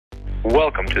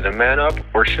Welcome to the Man Up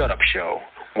or Shut Up show,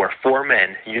 where four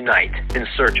men unite in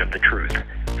search of the truth.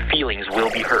 Feelings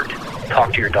will be hurt.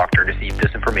 Talk to your doctor to see if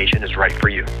this information is right for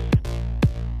you.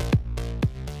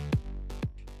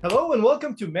 Hello and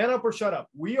welcome to Man Up or Shut Up.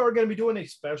 We are going to be doing a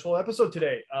special episode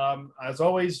today. As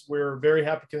always, we're very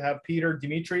happy to have Peter,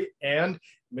 Dimitri, and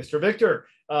Mr. Victor.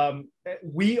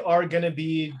 We are going to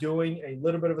be doing a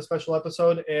little bit of a special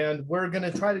episode, and we're going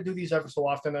to try to do these every so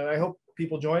often, and I hope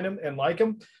people join them and like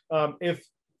them.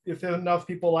 If enough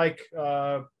people like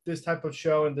this type of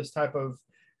show and this type of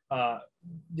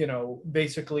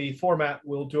basically format,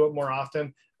 we'll do it more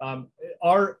often.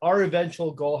 Our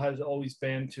eventual goal has always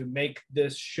been to make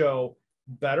this show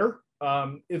better.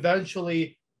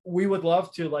 Eventually, we would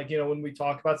love to, when we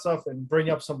talk about stuff and bring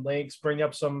up some links, bring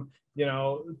up some,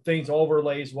 things,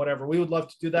 overlays, whatever. We would love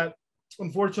to do that.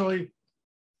 Unfortunately,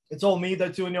 it's all me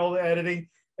that's doing all the editing.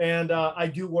 And I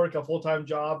do work a full-time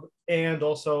job. And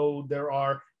also there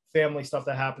are family stuff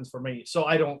that happens for me. So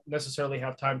I don't necessarily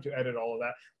have time to edit all of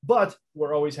that. But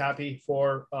we're always happy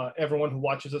for everyone who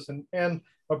watches us and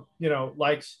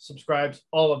likes, subscribes,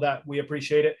 all of that. We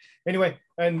appreciate it. Anyway,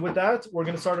 and with that, we're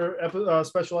going to start our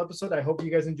special episode. I hope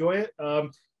you guys enjoy it.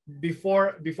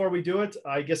 Before we do it,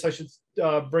 I guess I should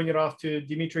bring it off to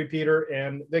Dimitri, Peter,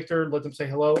 and Victor. Let them say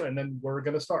hello, and then we're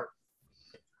going to start.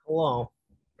 Hello.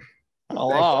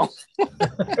 Hello.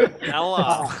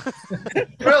 Hello.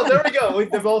 Well, there we go.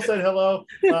 They've all said hello.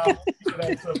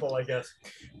 That's simple, I guess.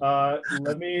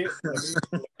 Let me.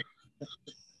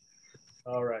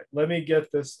 All right. Let me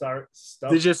get this stuff.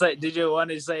 Did you want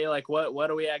to say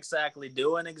what are we exactly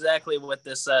doing exactly with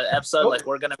this episode? Like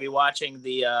we're going to be watching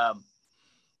the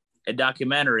a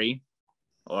documentary,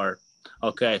 or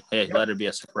okay, hey, yep. Let it be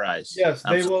a surprise. Yes,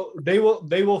 they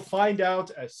will find out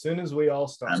as soon as we all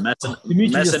start.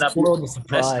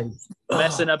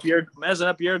 Messing up your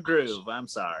groove. I'm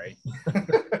sorry.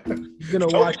 You're gonna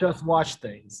watch us watch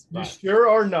things. You sure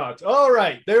are not. All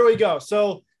right, there we go.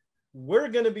 So we're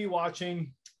gonna be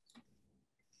watching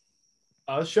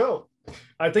a show.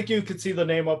 I think you could see the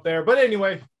name up there, but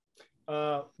anyway,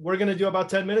 we're gonna do about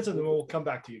 10 minutes and then we'll come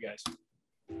back to you guys.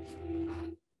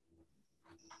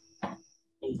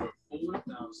 Over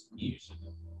 4,000 years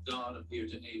ago, God appeared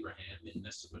to Abraham in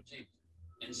Mesopotamia.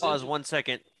 And Pause 1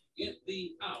 second. Get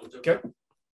thee out of Okay.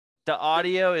 The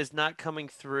audio is not coming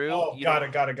through. Oh, got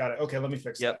it. Okay, let me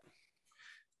fix Yep.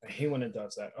 that. I hate when it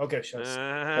does that. Okay, shucks.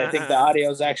 I think the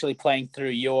audio is actually playing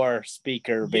through your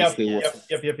speaker, basically.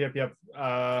 Yep.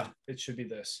 It should be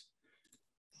this.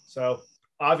 So,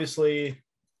 obviously,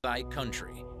 thy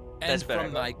country, That's and better.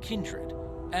 from thy kindred,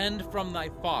 and from thy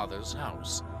father's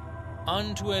house,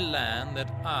 unto a land that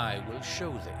I will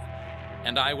show thee,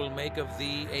 and I will make of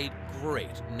thee a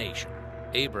great nation.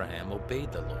 Abraham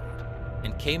obeyed the Lord,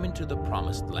 and came into the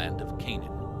promised land of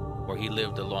Canaan, where he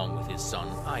lived along with his son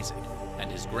Isaac, and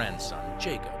his grandson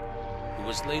Jacob, who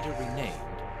was later renamed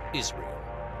Israel.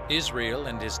 Israel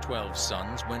and his 12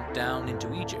 sons went down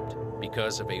into Egypt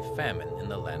because of a famine in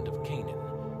the land of Canaan.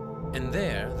 And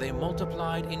there they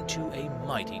multiplied into a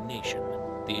mighty nation.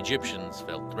 The Egyptians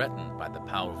felt threatened by the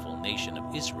powerful nation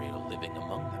of Israel living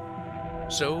among them.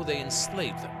 So they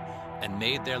enslaved them and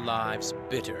made their lives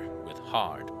bitter with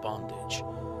hard bondage.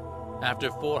 After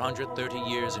 430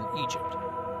 years in Egypt,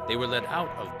 they were led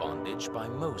out of bondage by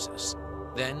Moses,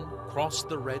 then crossed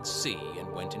the Red Sea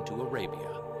and went into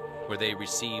Arabia, where they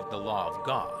received the law of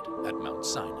God at Mount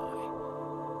Sinai.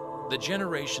 The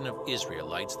generation of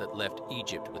Israelites that left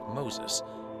Egypt with Moses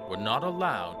were not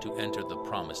allowed to enter the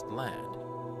promised land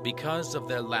because of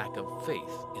their lack of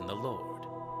faith in the Lord.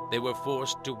 They were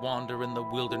forced to wander in the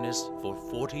wilderness for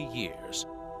 40 years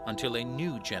until a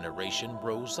new generation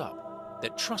rose up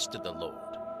that trusted the Lord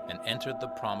and entered the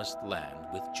promised land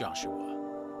with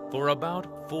Joshua. For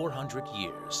about 400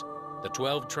 years, the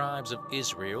 12 tribes of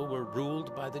Israel were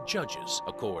ruled by the judges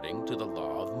according to the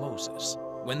law of Moses.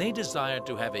 When they desired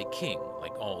to have a king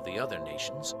like all the other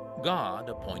nations, God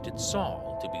appointed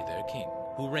Saul to be their king,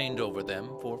 who reigned over them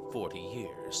for 40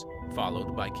 years,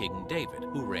 followed by King David,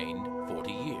 who reigned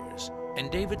 40 years,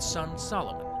 and David's son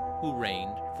Solomon, who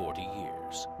reigned 40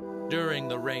 years. During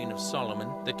the reign of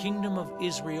Solomon, the kingdom of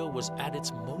Israel was at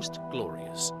its most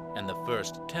glorious, and the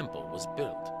first temple was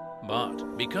built.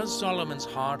 But because Solomon's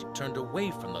heart turned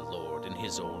away from the Lord in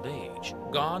his old age,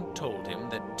 God told him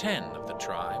that 10 of the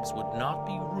tribes would not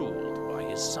be ruled by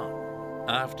his son.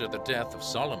 After the death of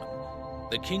Solomon,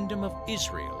 the kingdom of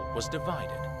Israel was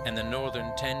divided, and the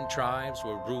northern 10 tribes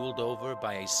were ruled over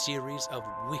by a series of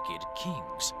wicked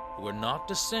kings who were not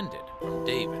descended from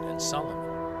David and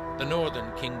Solomon. The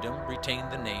northern kingdom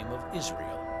retained the name of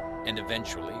Israel, and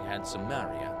eventually had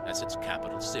Samaria as its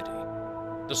capital city.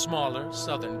 The smaller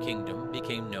southern kingdom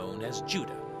became known as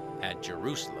Judah, had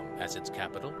Jerusalem as its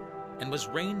capital, and was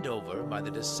reigned over by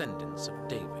the descendants of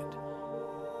David.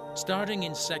 Starting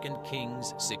in 2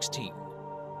 Kings 16,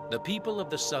 the people of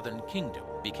the southern kingdom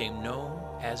became known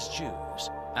as Jews,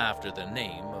 after the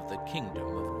name of the kingdom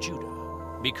of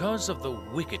Judah. Because of the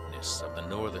wickedness of the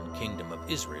northern kingdom of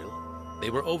Israel, they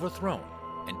were overthrown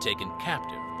and taken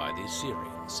captive by the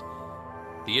Assyrians.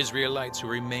 The Israelites who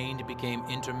remained became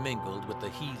intermingled with the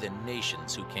heathen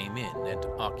nations who came in and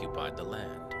occupied the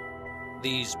land.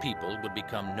 These people would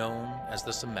become known as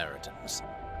the Samaritans,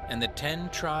 and the 10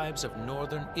 tribes of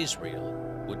northern Israel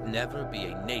would never be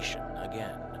a nation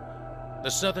again.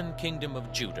 The southern kingdom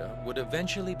of Judah would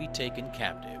eventually be taken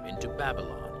captive into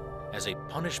Babylon as a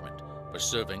punishment for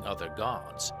serving other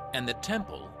gods, and the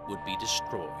temple would be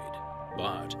destroyed.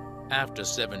 But after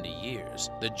 70 years,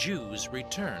 the Jews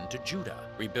returned to Judah,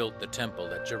 rebuilt the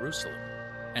temple at Jerusalem,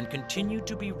 and continued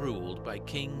to be ruled by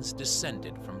kings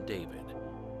descended from David.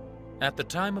 At the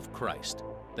time of Christ,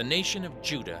 the nation of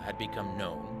Judah had become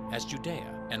known as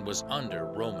Judea and was under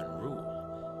Roman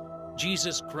rule.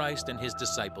 Jesus Christ and his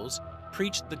disciples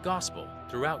preached the gospel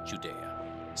throughout Judea,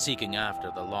 seeking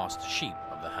after the lost sheep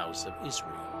of the house of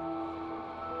Israel.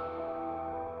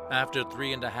 After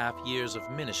 3.5 years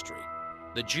of ministry,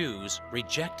 the Jews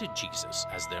rejected Jesus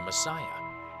as their Messiah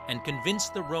and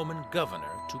convinced the Roman governor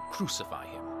to crucify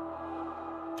him.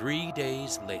 3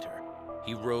 days later,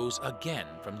 he rose again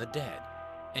from the dead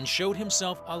and showed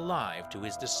himself alive to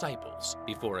his disciples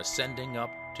before ascending up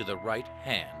to the right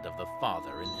hand of the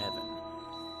Father in heaven.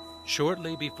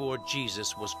 Shortly before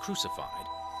Jesus was crucified,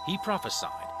 he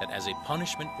prophesied that as a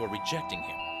punishment for rejecting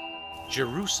him,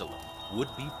 Jerusalem would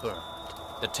be burned,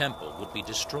 the temple would be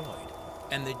destroyed,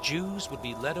 and the Jews would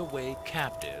be led away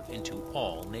captive into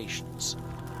all nations.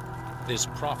 This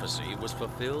prophecy was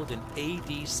fulfilled in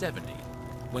AD 70,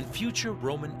 when future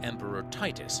Roman Emperor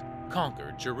Titus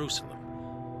conquered Jerusalem.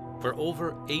 For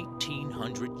over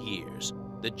 1,800 years,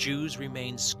 the Jews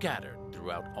remained scattered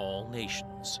throughout all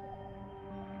nations.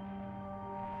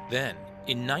 Then,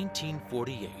 in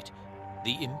 1948,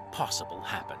 the impossible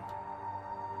happened.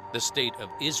 The state of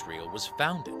Israel was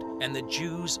founded, and the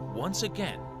Jews once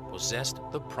again possessed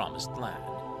the promised land.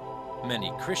 Many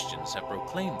Christians have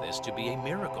proclaimed this to be a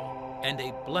miracle and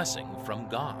a blessing from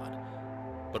God.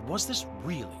 But was this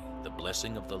really the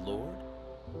blessing of the Lord?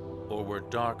 Or were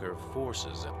darker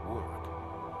forces at work?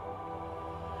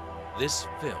 This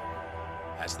film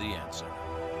has the answer.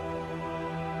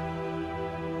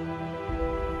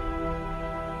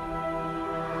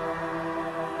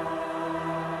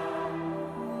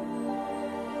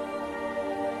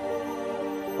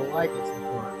 The like is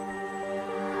important.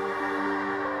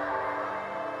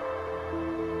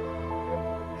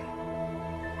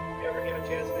 If you ever get a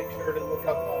chance, make sure to look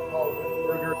up Hollywood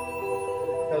Burger.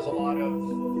 Does a lot of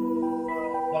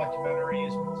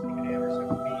documentaries with Steven Anderson.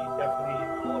 We definitely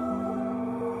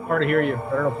Hard to hear you.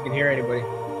 I don't know if you can hear anybody.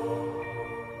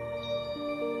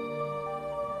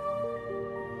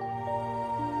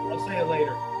 I'll say it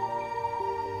later.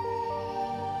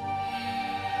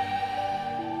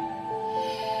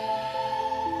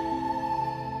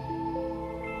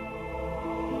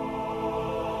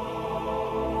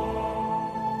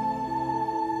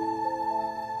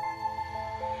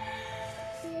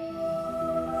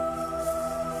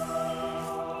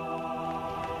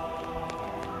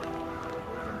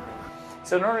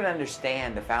 So in order to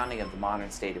understand the founding of the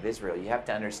modern state of Israel, you have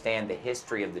to understand the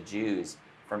history of the Jews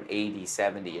from AD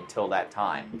 70 until that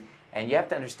time. And you have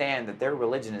to understand that their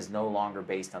religion is no longer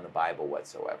based on the Bible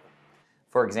whatsoever.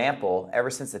 For example, ever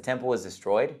since the temple was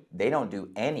destroyed, they don't do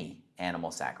any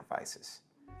animal sacrifices.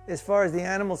 As far as the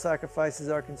animal sacrifices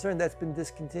are concerned, that's been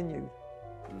discontinued.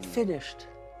 Finished.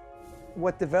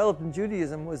 What developed in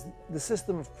Judaism was the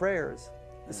system of prayers.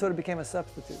 It sort of became a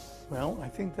substitute. Well, I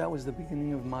think that was the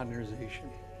beginning of modernization.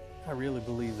 I really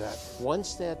believe that.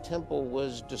 Once that temple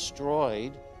was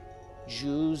destroyed,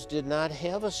 Jews did not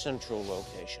have a central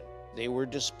location. They were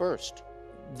dispersed.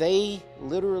 They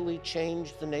literally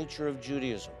changed the nature of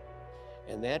Judaism.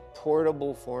 And that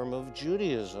portable form of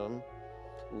Judaism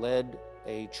led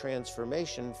a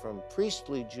transformation from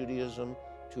priestly Judaism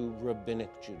to rabbinic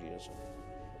Judaism.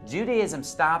 Judaism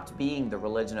stopped being the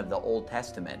religion of the Old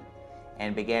Testament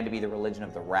and began to be the religion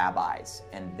of the rabbis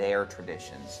and their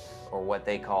traditions, or what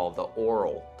they call the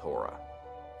oral Torah.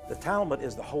 The Talmud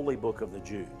is the holy book of the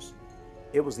Jews.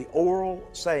 It was the oral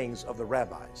sayings of the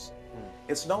rabbis.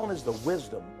 It's known as the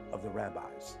wisdom of the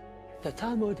rabbis. The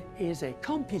Talmud is a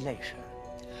compilation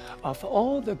of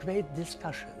all the great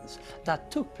discussions that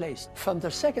took place from the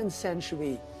 2nd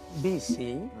century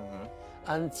BC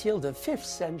until the 5th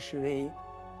century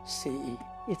CE.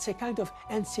 It's a kind of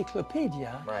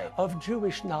encyclopedia of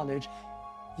Jewish knowledge.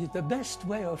 The best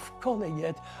way of calling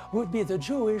it would be the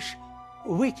Jewish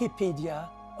Wikipedia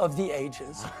of the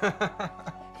ages.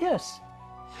 Yes,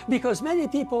 because many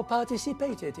people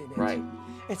participated in it. Right.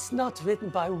 It's not written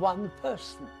by one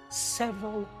person.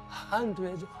 Several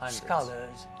hundreds.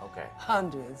 Scholars. Okay.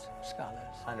 Hundreds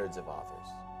scholars. Hundreds of authors.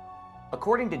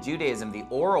 According to Judaism, the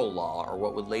oral law, or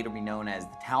what would later be known as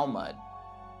the Talmud,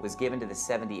 was given to the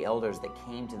 70 elders that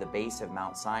came to the base of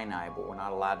Mount Sinai but were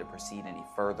not allowed to proceed any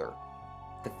further.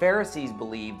 The Pharisees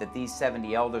believed that these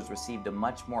 70 elders received a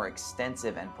much more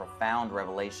extensive and profound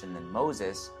revelation than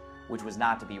Moses, which was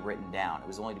not to be written down. It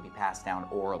was only to be passed down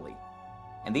orally.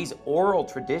 And these oral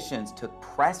traditions took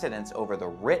precedence over the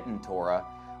written Torah,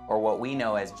 or what we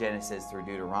know as Genesis through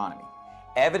Deuteronomy.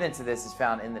 Evidence of this is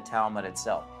found in the Talmud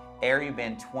itself.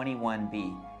 Erubin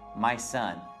 21b, my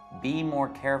son, be more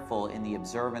careful in the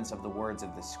observance of the words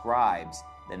of the scribes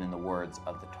than in the words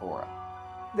of the Torah.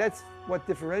 That's what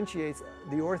differentiates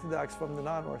the Orthodox from the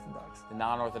non-Orthodox. The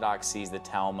non-Orthodox sees the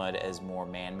Talmud as more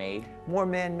man-made. More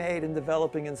man-made and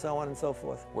developing and so on and so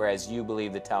forth. Whereas you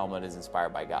believe the Talmud is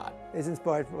inspired by God. Is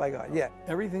inspired by God, yeah.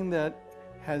 Everything that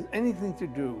has anything to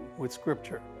do with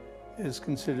Scripture is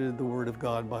considered the Word of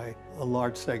God by a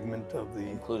large segment of the...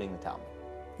 Including the Talmud.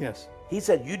 Yes. He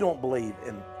said, you don't believe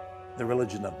in the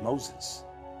religion of Moses.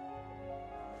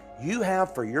 You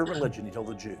have for your religion, he told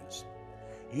the Jews,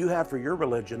 you have for your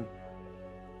religion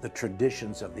the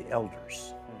traditions of the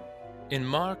elders. In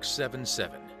Mark 7:7,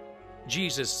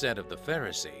 Jesus said of the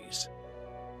Pharisees,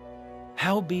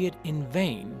 "Howbeit in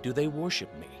vain do they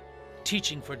worship me,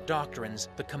 teaching for doctrines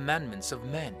the commandments of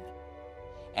men."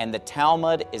 And the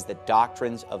Talmud is the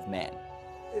doctrines of men.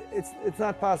 It's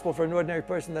not possible for an ordinary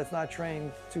person that's not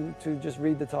trained to just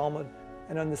read the Talmud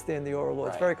and understand the oral law.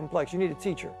 It's very complex. You need a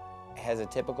teacher. Has a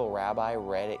typical rabbi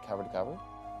read it cover to cover?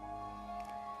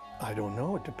 I don't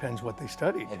know. It depends what they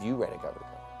studied. Have you read it cover to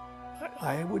cover?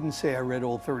 I wouldn't say I read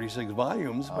all 36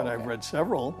 volumes, but I've read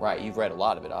several. Right, you've read a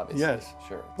lot of it, obviously. Yes.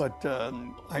 Sure. But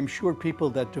I'm sure people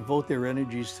that devote their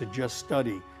energies to just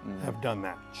study have done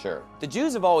that. Sure. The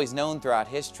Jews have always known throughout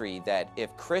history that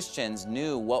if Christians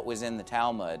knew what was in the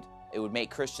Talmud, it would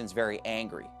make Christians very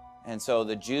angry. And so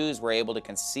the Jews were able to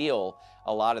conceal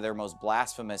a lot of their most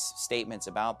blasphemous statements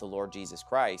about the Lord Jesus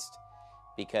Christ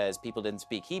because people didn't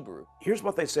speak Hebrew. Here's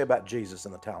what they say about Jesus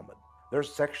in the Talmud.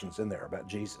 There's sections in there about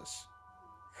Jesus.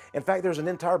 In fact, there's an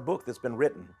entire book that's been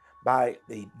written by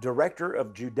the director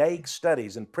of Judaic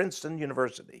Studies in Princeton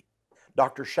University,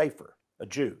 Dr. Schaeffer, a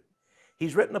Jew.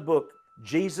 He's written a book,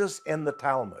 Jesus in the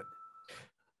Talmud.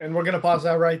 And we're going to pause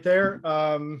that right there.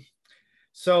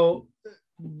 So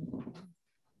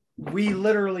we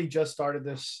literally just started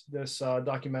this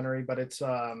documentary, but it's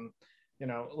you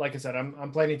know, like I said,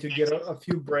 I'm planning to get a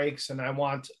few breaks, and I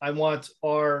want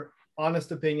our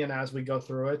honest opinion as we go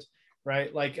through it,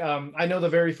 right? Like I know the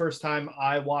very first time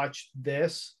I watched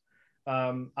this,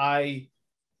 I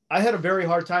had a very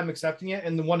hard time accepting it,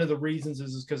 and one of the reasons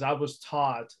is because I was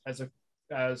taught as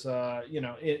you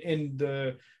know, in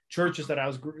the churches that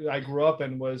I grew up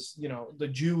in was, you know, the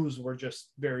Jews were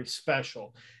just very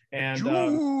special. And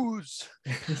Jews.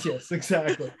 Yes,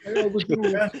 exactly.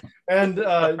 And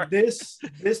this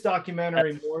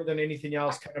documentary, more than anything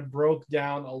else, kind of broke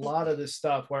down a lot of this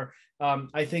stuff where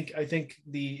I think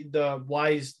the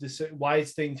wise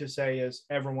thing to say is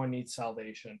everyone needs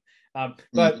salvation.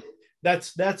 But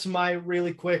that's my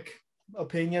really quick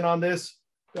opinion on this.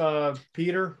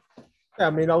 Peter? Yeah, I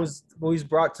mean, I was always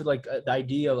brought to like the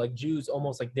idea of like Jews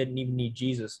almost like didn't even need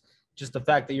Jesus. Just the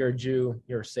fact that you're a Jew,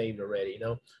 you're saved already, you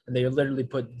know? And they literally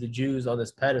put the Jews on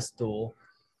this pedestal,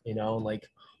 you know, like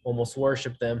almost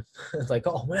worship them. It's like,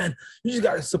 oh man, you just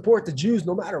got to support the Jews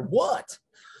no matter what.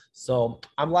 So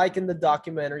I'm liking the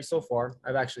documentary so far.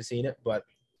 I've actually seen it, but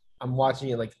I'm watching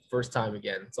it like the first time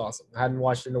again. It's awesome. I hadn't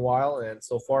watched it in a while, and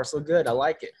so far so good. I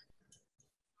like it.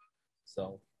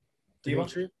 So,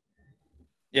 Dimitri?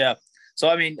 Yeah. So,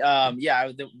 I mean,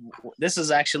 this is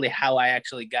actually how I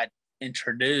actually got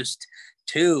introduced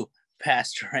to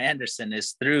Pastor Anderson,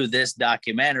 is through this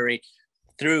documentary,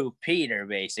 through Peter,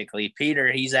 basically.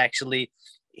 Peter, he found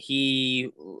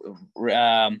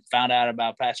out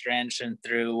about Pastor Anderson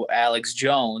through Alex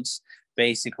Jones,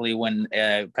 basically when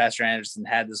Pastor Anderson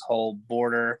had this whole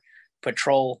border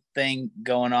patrol thing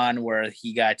going on where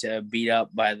he got beat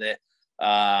up by the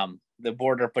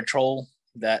border patrol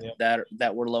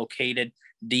that were located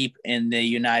deep in the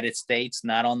United States,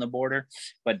 not on the border,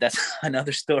 but that's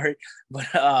another story. But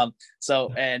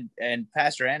and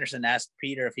Pastor Anderson asked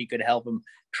Peter if he could help him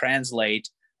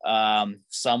translate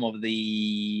some of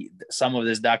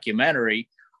this documentary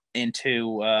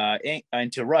into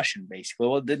Russian, basically.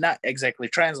 Well, did not exactly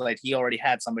translate. He already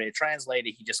had somebody to translate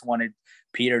it. He just wanted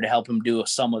Peter to help him do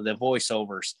some of the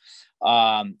voiceovers.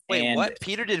 Wait, and what?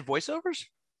 Peter did voiceovers?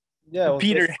 Yeah,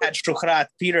 Peter had Shukrat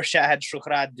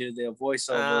do the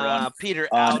voiceover. Peter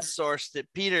outsourced it.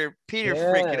 Peter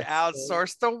freaking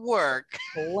outsourced the work.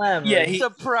 Clever. Yeah,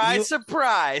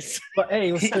 surprise. But hey,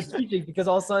 it was strategic because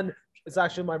all of a sudden it's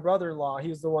actually my brother-in-law. He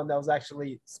was the one that was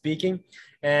actually speaking,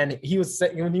 and he was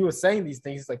when he was saying these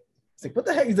things, he's like, what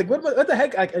the heck? He's like, what the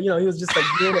heck? He was just like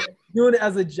doing it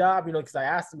as a job, because I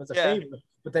asked him as a favor.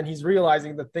 But then he's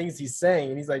realizing the things he's saying,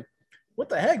 and he's like, what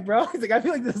the heck, bro? He's like, I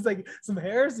feel like this is like some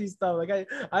heresy stuff. Like,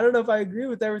 I don't know if I agree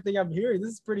with everything I'm hearing.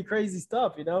 This is pretty crazy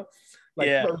stuff,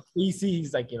 Like,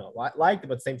 he's like, liked it,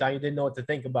 but at the same time, he didn't know what to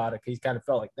think about it. Cause he kind of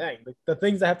felt like, dang, the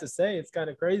things I have to say, it's kind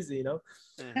of crazy,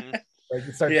 Mm-hmm. Like,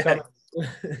 it starts coming.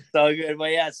 So good.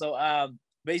 But yeah, so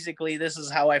basically this is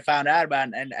how I found out about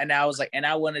it. And I was like, and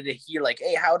I wanted to hear like,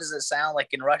 hey, how does it sound like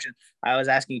in Russian? I was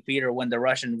asking Peter when the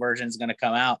Russian version is going to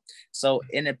come out. So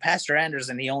in Pastor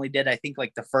Anderson, he only did, I think,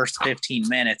 like the first 15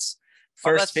 minutes.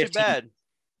 That's 15, too bad.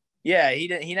 Yeah,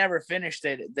 he never finished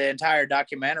it, the entire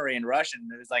documentary in Russian.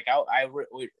 It was like,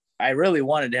 I really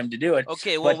wanted him to do it.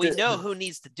 Okay, well, we know who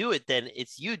needs to do it then.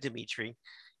 It's you, Dimitri.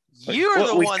 You're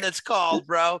the one that's called,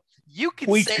 bro. You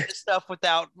can say the stuff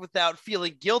without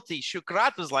feeling guilty.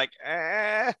 Shukrat was like,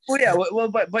 Well, yeah, well,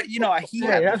 but he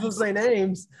has to say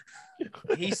names.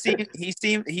 He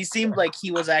seemed like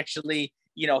he was actually,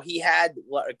 he had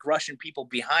like Russian people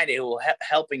behind it who were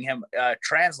helping him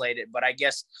translate it. But I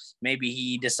guess maybe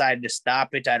he decided to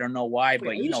stop it. I don't know why,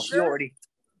 but he already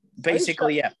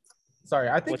basically, yeah. Sorry,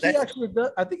 I think he actually does.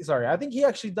 I think he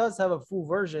actually does have a full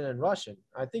version in Russian.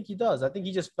 I think he does. I think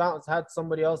he just had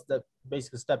somebody else that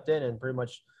basically stepped in and pretty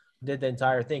much did the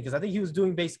entire thing. Because I think he was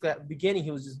doing basically at the beginning,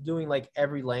 he was just doing like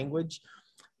every language.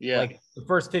 Yeah. Like the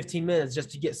first 15 minutes just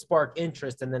to spark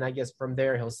interest, and then I guess from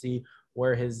there he'll see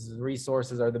where his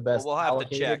resources are the best. We'll have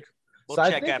to check. We'll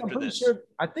check after this. Sure,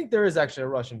 I think there is actually a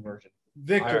Russian version.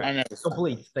 Victor, I know.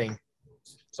 Complete thing.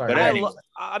 Sorry, But anyway.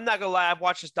 I'm not gonna lie. I've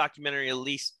watched this documentary at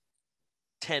least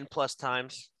 10 plus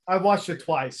times. I've watched it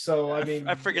twice, so I mean,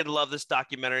 I freaking love this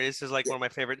documentary. This is like one of my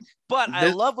favorite. But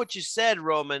I love what you said,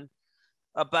 Roman,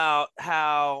 about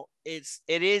how it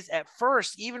is at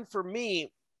first, even for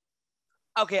me.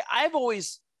 Okay, I've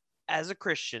always, as a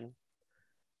Christian,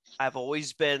 I've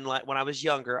always been like, when I was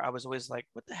younger, I was always like,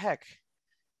 what the heck?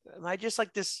 Am I just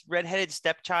like this redheaded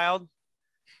stepchild?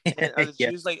 And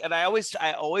Jews, like, and I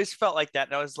always felt like that.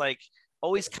 And I was like,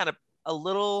 always kind of a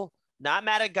little. Not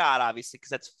mad at God, obviously, because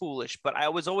that's foolish, but I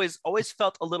was always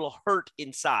felt a little hurt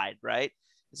inside, right?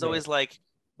 It's always like,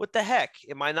 what the heck?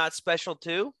 Am I not special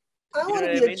too? I want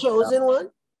to be a chosen one.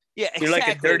 Yeah, exactly. You're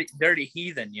like a dirty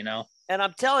heathen, And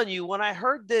I'm telling you, when I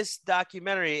heard this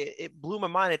documentary, it blew my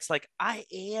mind. It's like, I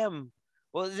am,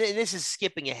 well, this is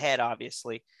skipping ahead,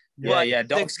 obviously. Yeah,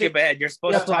 don't skip ahead. You're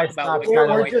supposed to talk about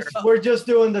we're just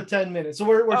doing the 10 minutes. So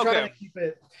we're trying to keep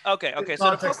it. Okay.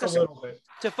 So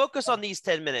to focus on these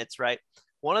 10 minutes, right?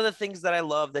 One of the things that I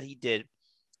love that he did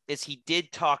is he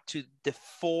did talk to the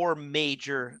 4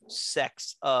 major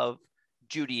sects of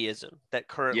Judaism that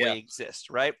currently exist,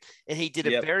 right? And he did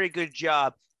a very good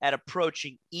job at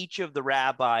approaching each of the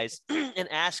rabbis and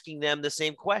asking them the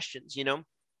same questions,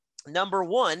 Number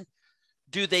one,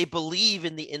 do they believe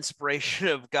in the inspiration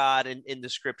of God in the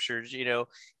scriptures,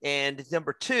 And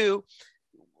number two,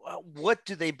 what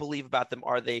do they believe about them?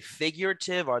 Are they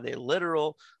figurative? Are they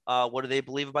literal? What do they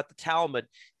believe about the Talmud?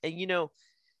 And,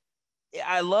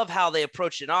 I love how they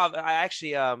approach it. I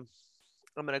actually, I'm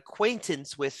an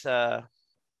acquaintance with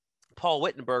Paul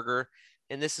Wittenberger,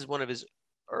 and this is one of his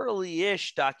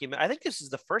early-ish document. I think this is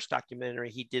the first documentary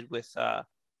he did with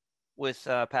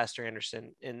Pastor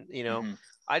Anderson. And,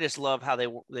 I just love how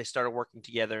they started working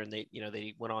together, and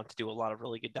they went on to do a lot of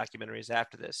really good documentaries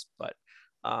after this. But,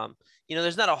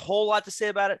 there's not a whole lot to say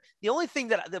about it. The only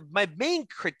thing my main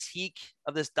critique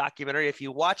of this documentary, if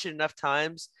you watch it enough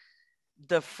times,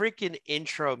 the freaking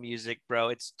intro music, bro,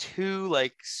 it's too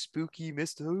like spooky,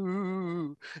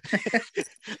 Mr.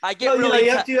 I get really.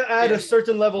 You have to add a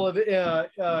certain level of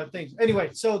things. Anyway,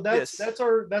 so that's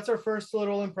our first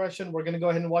little impression. We're gonna go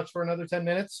ahead and watch for another 10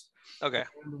 minutes. Okay.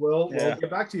 And we'll get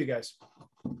back to you guys.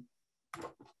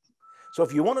 So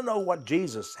if you want to know what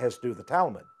Jesus has to do with the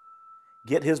Talmud,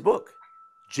 get his book,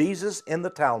 Jesus in the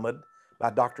Talmud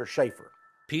by Dr. Schaefer.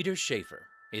 Peter Schaefer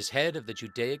is head of the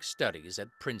Judaic Studies at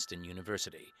Princeton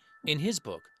University. In his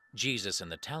book, Jesus in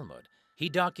the Talmud, he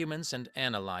documents and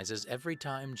analyzes every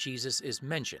time Jesus is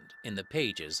mentioned in the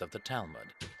pages of the Talmud.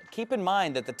 Keep in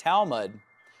mind that the Talmud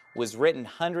was written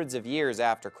hundreds of years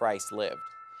after Christ lived.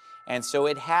 And so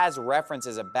it has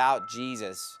references about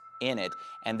Jesus in it,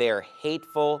 and they are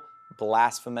hateful,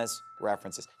 blasphemous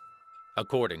references.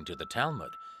 According to the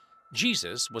Talmud,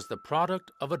 Jesus was the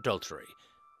product of adultery,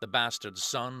 the bastard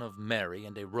son of Mary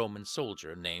and a Roman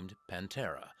soldier named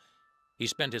Pantera. He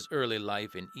spent his early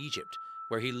life in Egypt,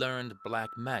 where he learned black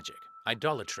magic,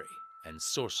 idolatry, and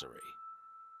sorcery.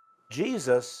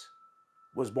 Jesus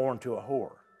was born to a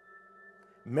whore.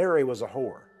 Mary was a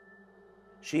whore.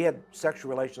 She had sexual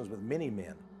relations with many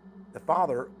men. The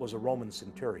father was a Roman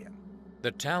centurion.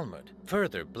 The Talmud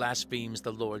further blasphemes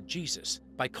the Lord Jesus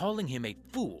by calling him a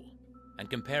fool and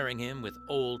comparing him with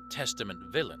Old Testament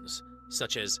villains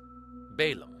such as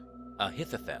Balaam,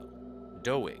 Ahithophel,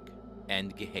 Doeg,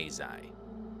 and Gehazi.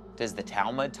 Does the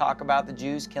Talmud talk about the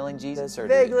Jews killing Jesus? Or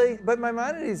vaguely, but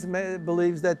Maimonides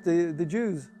believes that the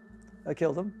Jews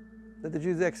killed him, that the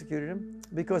Jews executed him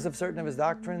because of certain of his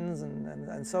doctrines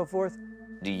and so forth.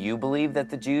 Do you believe that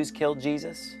the Jews killed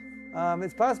Jesus?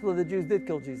 It's possible the Jews did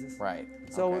kill Jesus. Right.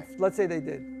 So okay. let's say they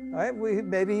did. All right,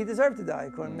 maybe he deserved to die.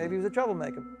 Maybe he was a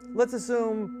troublemaker. Let's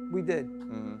assume we did.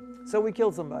 So we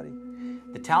killed somebody.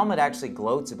 The Talmud actually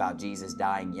gloats about Jesus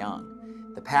dying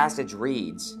young. The passage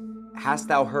reads, "Hast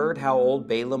thou heard how old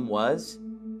Balaam was?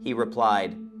 He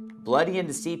replied, Bloody and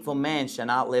deceitful men shall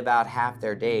not live out half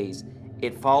their days.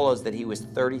 It follows that he was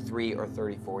 33 or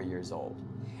 34 years old."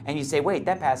 And you say, wait,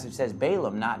 that passage says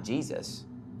Balaam, not Jesus.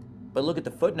 But look at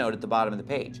the footnote at the bottom of the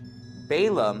page.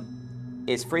 Balaam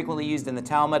is frequently used in the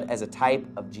Talmud as a type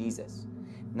of Jesus.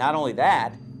 Not only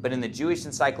that, but in the Jewish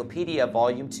Encyclopedia,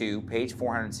 Volume 2, page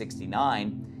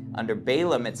 469, under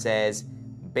Balaam it says,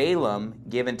 Balaam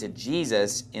given to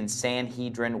Jesus in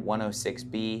Sanhedrin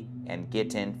 106b and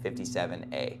Gittin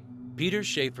 57a. Peter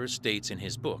Schaeffer states in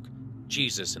his book,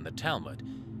 Jesus in the Talmud,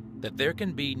 that there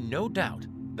can be no doubt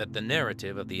that the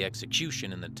narrative of the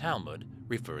execution in the Talmud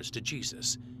refers to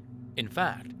Jesus. In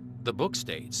fact, the book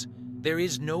states, there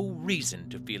is no reason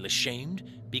to feel ashamed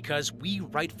because we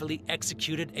rightfully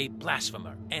executed a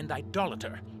blasphemer and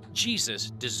idolater. Jesus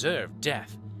deserved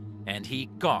death, and he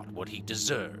got what he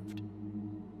deserved.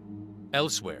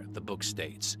 Elsewhere, the book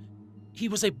states, he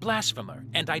was a blasphemer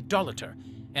and idolater,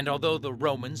 and although the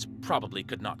Romans probably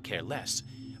could not care less,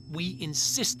 we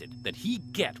insisted that he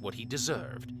get what he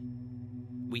deserved.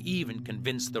 We even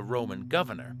convinced the Roman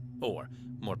governor, or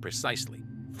more precisely,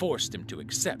 forced him to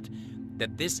accept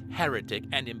that this heretic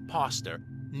and impostor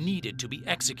needed to be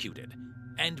executed,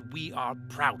 and we are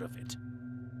proud of it.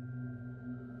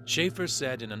 Schaeffer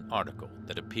said in an article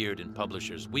that appeared in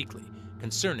Publishers Weekly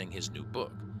concerning his new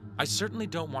book, I certainly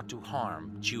don't want to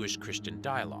harm Jewish-Christian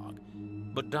dialogue,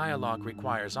 but dialogue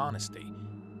requires honesty,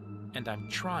 and I'm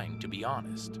trying to be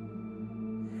honest.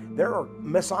 There are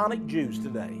Masonic Jews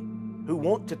today who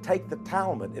want to take the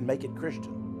Talmud and make it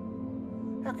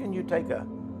Christian. How can you take a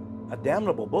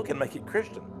damnable book and make it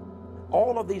Christian?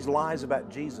 All of these lies about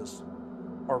Jesus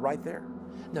are right there.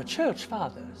 The church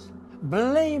fathers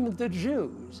blamed the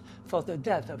Jews for the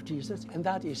death of Jesus, and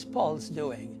that is Paul's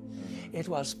doing. It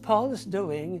was Paul's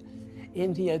doing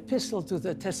in the epistle to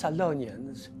the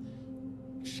Thessalonians,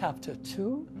 chapter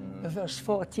 2, verse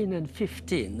 14 and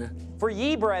 15. For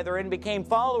ye, brethren, became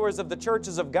followers of the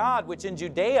churches of God, which in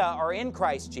Judea are in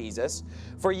Christ Jesus.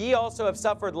 For ye also have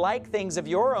suffered like things of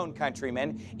your own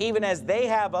countrymen, even as they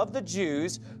have of the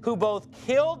Jews, who both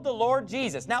killed the Lord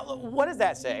Jesus. Now, what does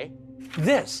that say?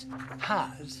 This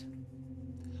has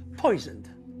poisoned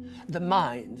the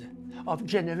mind of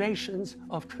generations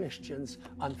of Christians,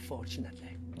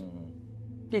 unfortunately.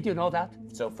 Did you know that?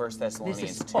 So 1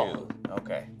 Thessalonians 2.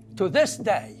 Okay. To this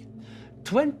day,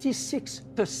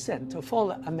 26% of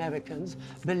all Americans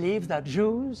believe that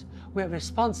Jews were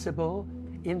responsible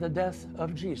in the death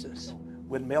of Jesus.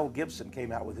 When Mel Gibson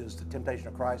came out with his The Temptation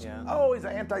of Christ, oh, he's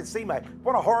an anti-Semite.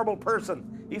 What a horrible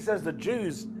person. He says the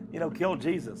Jews, killed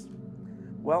Jesus.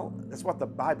 Well, that's what the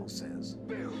Bible says.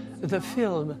 The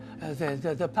film,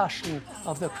 the Passion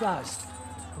of the Christ,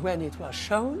 when it was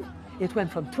shown, it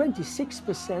went from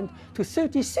 26% to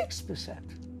 36%.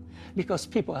 Because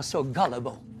people are so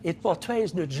gullible. It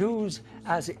portrays the Jews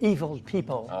as evil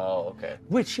people. Oh, okay.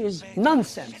 Which is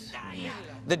nonsense.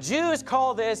 The Jews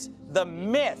call this the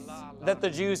myth that the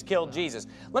Jews killed Jesus.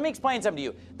 Let me explain something to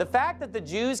you. The fact that the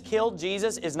Jews killed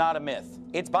Jesus is not a myth.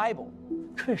 It's Bible.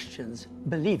 Christians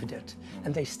believed it,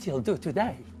 and they still do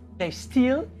today. They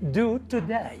still do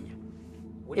today.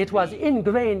 It was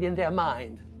ingrained in their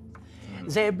mind.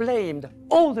 They blamed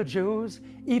all the Jews,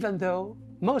 even though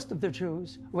most of the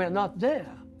Jews were not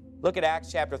there. Look at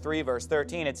Acts chapter 3, verse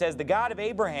 13. It says, the God of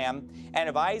Abraham and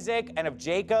of Isaac and of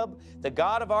Jacob, the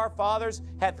God of our fathers,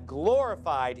 hath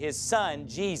glorified his Son,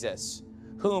 Jesus,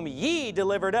 whom ye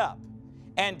delivered up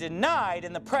and denied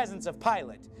in the presence of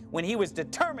Pilate when he was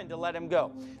determined to let him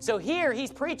go. So here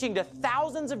he's preaching to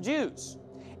thousands of Jews.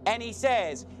 And he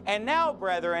says, and now,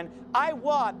 brethren, I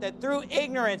wot that through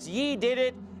ignorance ye did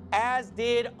it, as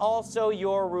did also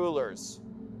your rulers.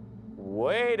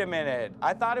 Wait a minute.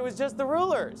 I thought it was just the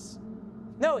rulers.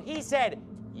 No, he said,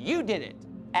 you did it,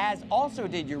 as also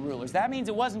did your rulers. That means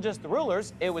it wasn't just the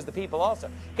rulers, it was the people also.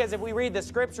 Because if we read the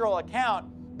scriptural account,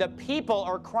 the people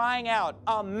are crying out.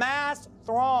 A mass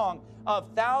throng of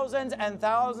thousands and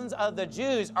thousands of the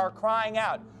Jews are crying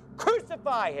out,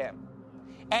 crucify him.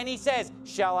 And he says,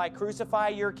 shall I crucify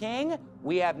your king?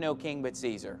 We have no king but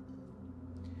Caesar.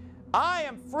 I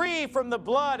am free from the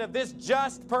blood of this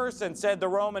just person, said the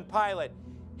Roman Pilate.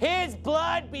 His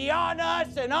blood be on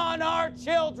us and on our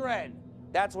children.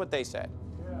 That's what they said.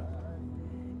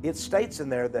 It states in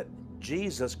there that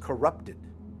Jesus corrupted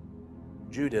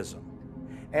Judaism.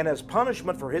 And as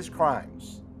punishment for his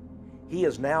crimes, he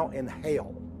is now in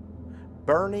hell,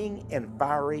 burning in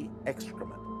fiery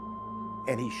excrement,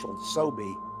 and he shall so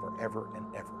be forever and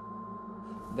ever.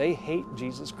 They hate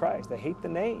Jesus Christ. They hate the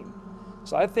name.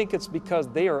 So I think it's because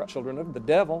they are children of the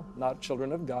devil, not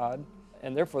children of God.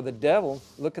 And therefore the devil,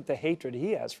 look at the hatred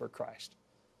he has for Christ.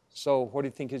 So what do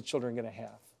you think his children are going to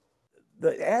have?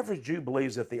 The average Jew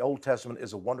believes that the Old Testament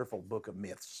is a wonderful book of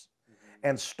myths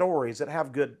and stories that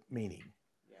have good meaning.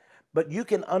 But you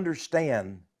can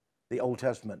understand the Old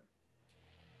Testament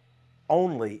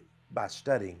only by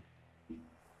studying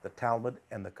the Talmud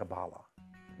and the Kabbalah.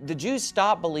 The Jews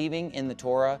stopped believing in the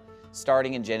Torah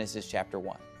starting in Genesis chapter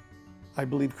 1. I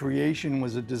believe creation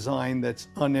was a design that's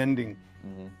unending.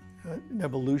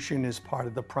 Evolution is part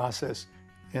of the process.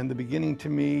 And the beginning, to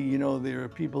me, you know, there are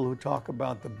people who talk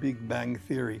about the Big Bang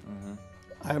Theory.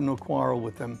 I have no quarrel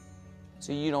with them.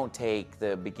 So you don't take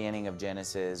the beginning of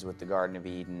Genesis with the Garden of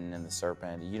Eden and the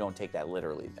serpent, you don't take that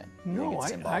literally then? No,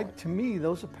 to me,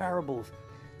 those are parables.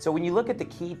 So when you look at the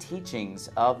key teachings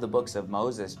of the books of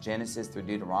Moses, Genesis through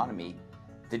Deuteronomy,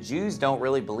 the Jews don't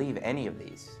really believe any of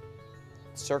these.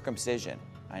 Circumcision,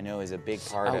 I know, is a big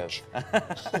part of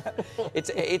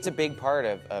it's a big part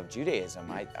of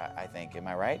Judaism, I think. Am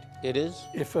I right? It is.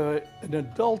 If an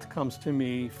adult comes to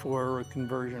me for a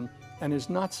conversion and is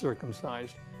not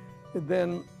circumcised,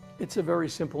 then it's a very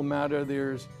simple matter.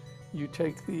 You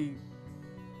take the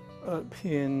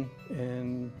pin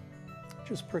and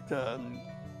just prick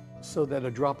so that a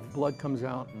drop of blood comes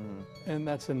out, and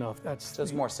that's enough. So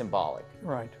it's more symbolic.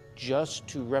 Right. Just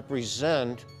to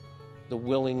represent the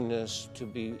willingness to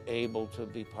be able to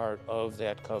be part of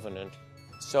that covenant.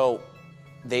 So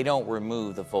they don't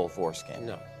remove the full foreskin?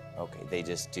 No. Okay, they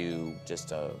just do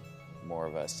more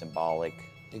of a symbolic.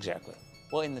 Exactly.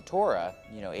 Well, in the Torah,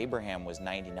 you know, Abraham was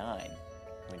 99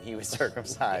 when he was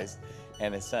circumcised,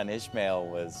 and his son Ishmael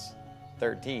was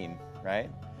 13, right?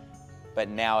 But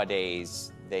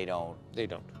nowadays, they don't. They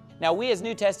don't. Now, we as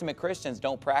New Testament Christians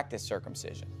don't practice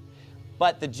circumcision.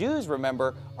 But the Jews,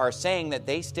 remember, are saying that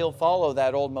they still follow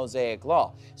that old Mosaic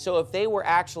law. So if they were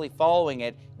actually following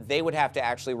it, they would have to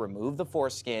actually remove the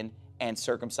foreskin and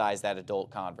circumcise that adult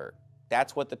convert.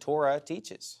 That's what the Torah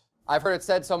teaches. I've heard it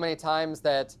said so many times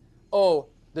that, oh,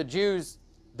 the Jews,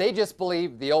 they just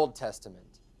believe the Old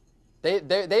Testament.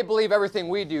 They believe everything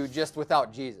we do just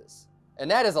without Jesus. And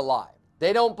that is a lie.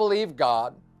 They don't believe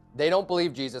God. They don't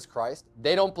believe Jesus Christ.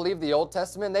 They don't believe the Old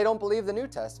Testament. They don't believe the New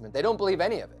Testament. They don't believe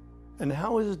any of it. And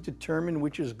how is it determined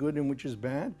which is good and which is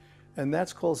bad? And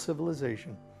that's called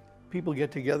civilization. People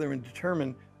get together and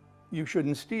determine you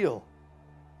shouldn't steal.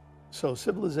 So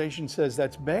civilization says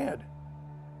that's bad.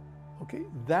 Okay,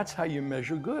 that's how you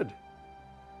measure good.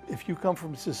 If you come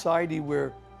from a society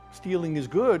where stealing is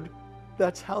good,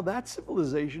 that's how that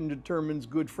civilization determines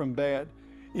good from bad.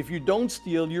 If you don't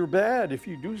steal, you're bad. If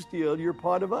you do steal, you're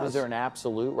part of us. Is there an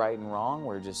absolute right and wrong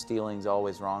where just stealing's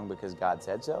always wrong because God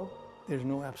said so? There's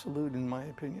no absolute in my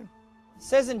opinion. It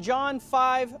says in John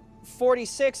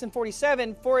 5:46 and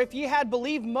 47, for if ye had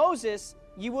believed Moses,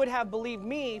 you would have believed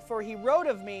me, for he wrote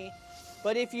of me.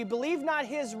 But if you believe not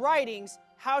his writings,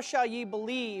 how shall ye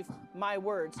believe my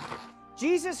words?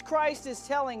 Jesus Christ is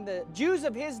telling the Jews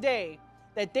of his day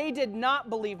that they did not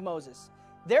believe Moses.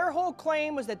 Their whole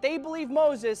claim was that they believe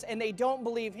Moses and they don't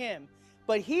believe him.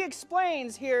 But he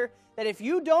explains here that if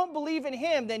you don't believe in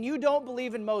him, then you don't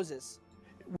believe in Moses.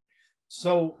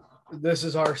 So this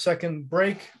is our second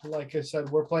break. Like I said,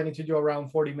 we're planning to do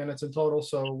around 40 minutes in total.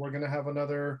 So we're going to have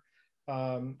another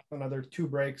 2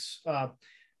 breaks.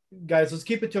 Guys, let's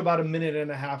keep it to about 1.5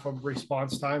 minutes of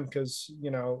response time because,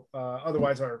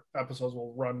 otherwise our episodes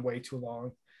will run way too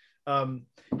long.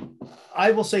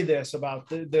 I will say this about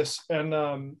this.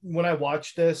 And when I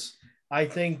watched this, I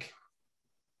think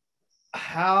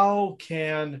how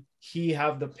can he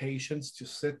have the patience to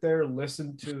sit there,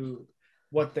 listen to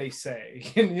what they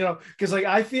say? And, because like,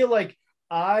 I feel like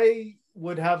I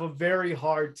would have a very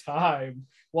hard time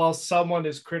while someone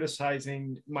is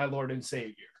criticizing my Lord and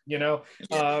Savior,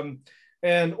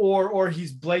 and or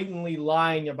he's blatantly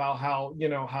lying about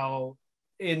how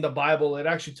in the Bible it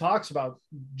actually talks about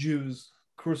Jews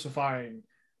crucifying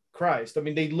Christ. I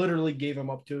mean, they literally gave him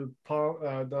up to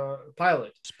the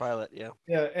Pilate.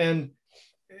 Yeah, and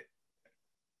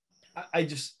I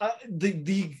just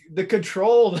the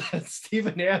control that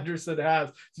Steven Anderson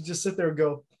has to just sit there and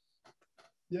go,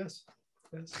 yes.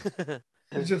 It's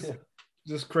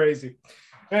just crazy.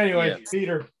 Anyway,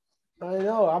 Peter. I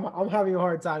know. I'm having a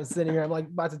hard time sitting here. I'm like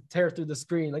about to tear through the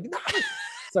screen, like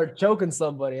start choking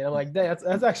somebody, and I'm like,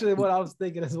 that's actually what I was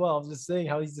thinking as well. I was just saying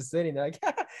how he's just sitting there, like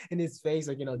in his face,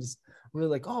 like just really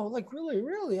like, oh, like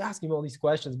really asking him all these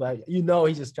questions, but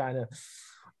he's just trying to.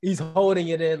 He's holding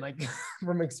it in like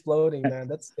from exploding, man.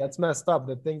 That's messed up.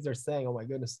 The things they're saying, oh my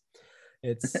goodness,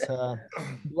 it's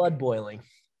blood boiling.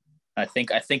 I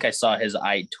think I saw his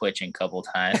eye twitching a couple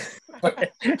times.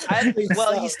 He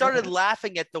started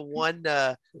laughing at the one,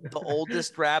 the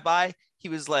oldest rabbi. He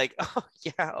was like, "Oh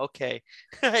yeah, okay."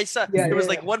 I saw there was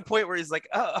like one point where he's like,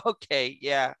 "Oh okay,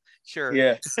 yeah, sure."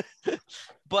 Yeah.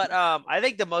 But I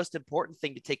think the most important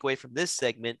thing to take away from this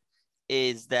segment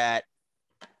is that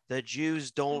the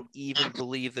Jews don't even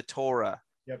believe the Torah.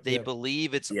 They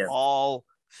believe it's all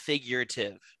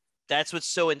figurative. That's what's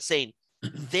so insane.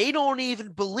 They don't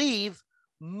even believe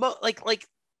like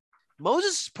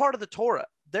Moses is part of the Torah.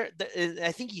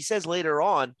 I think he says later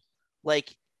on,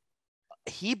 like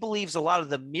he believes a lot of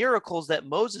the miracles that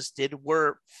Moses did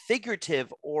were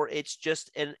figurative, or it's just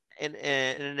an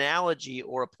analogy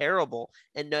or a parable,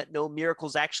 and that no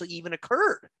miracles actually even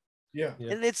occurred. Yeah.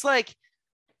 And it's like,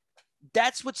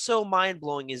 that's what's so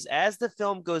mind-blowing is as the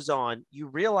film goes on, you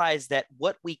realize that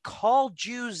what we call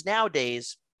Jews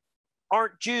nowadays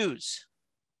aren't Jews.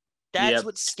 That's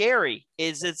what's scary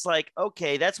is it's like,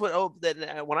 okay, that's what,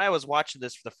 when I was watching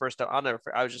this for the first time,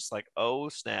 I was just like, oh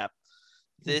snap,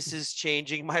 this is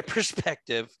changing my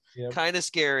perspective. Kind of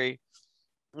scary.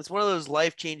 It's one of those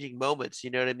life-changing moments,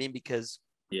 you know what I mean? Because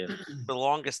for the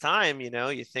longest time,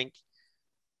 you think,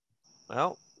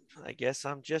 well, I guess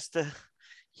I'm just a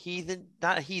heathen,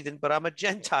 not a heathen, but I'm a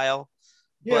Gentile.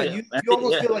 Yeah, you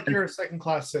almost feel like you're a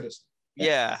second-class citizen.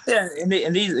 Yeah. And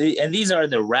these are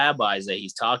the rabbis that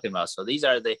he's talking about. So these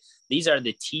are the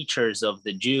teachers of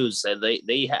the Jews.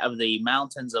 They have the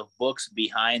mountains of books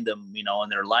behind them, in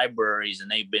their libraries,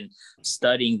 and they've been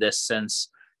studying this since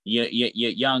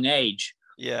young age.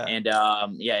 Yeah. And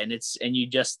and you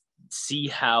just see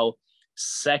how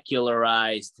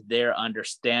secularized their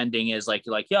understanding is. Like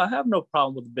I have no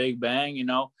problem with the Big Bang,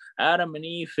 Adam and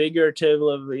Eve, figurative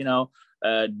of,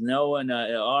 Noah and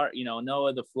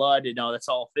Noah, the flood, that's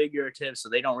all figurative. So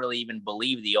they don't really even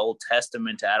believe the Old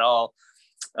Testament at all.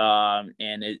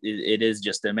 And it is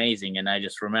just amazing. And I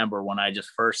just remember when I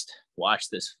just first watched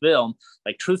this film,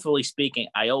 like truthfully speaking,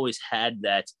 I always had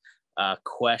that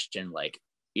question, like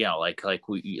you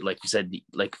said,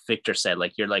 like Victor said,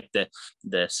 like you're like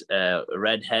this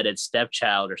redheaded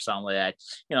stepchild or something like that.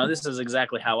 This is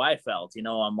exactly how I felt.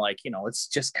 I'm like, it's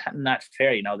just kind of not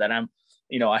fair, that I'm,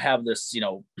 I have this,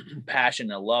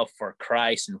 passion and love for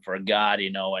Christ and for God,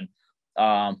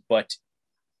 but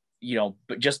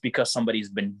just because somebody's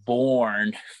been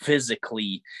born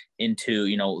physically into,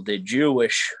 the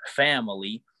Jewish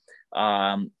family,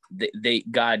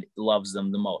 God loves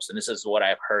them the most. And this is what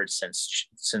I've heard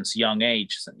since young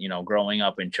age, growing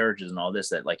up in churches and all this,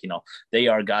 that they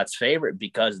are God's favorite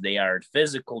because they are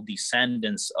physical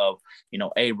descendants of,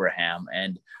 Abraham,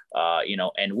 and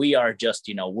and we are just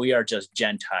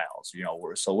Gentiles, we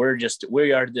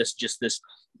are this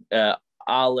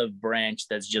olive branch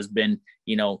that's just been,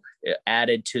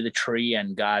 added to the tree,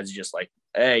 and God's just like,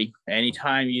 hey,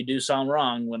 anytime you do something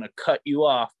wrong, I'm going to cut you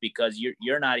off because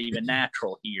you're not even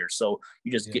natural here. So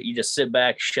you just sit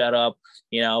back, shut up,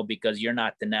 because you're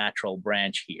not the natural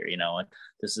branch here,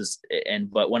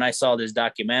 and but when I saw this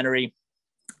documentary,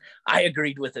 I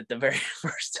agreed with it the very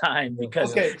first time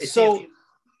because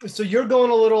so you're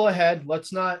going a little ahead.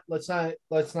 Let's not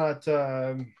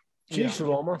Jeez,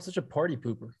 Shalom, such a party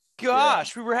pooper.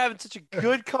 Gosh, we were having such a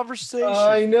good conversation.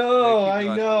 I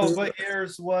know, but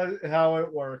here's how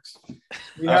it works.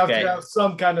 We have to have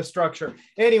some kind of structure.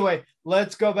 Anyway,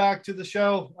 let's go back to the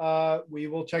show. We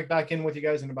will check back in with you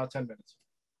guys in about 10 minutes.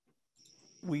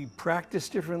 We practice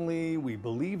differently, we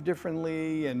believe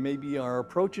differently, and maybe our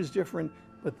approach is different,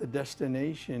 but the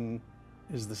destination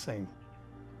is the same.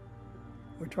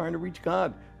 We're trying to reach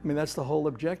God. I mean, that's the whole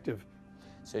objective.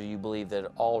 So do you believe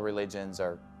that all religions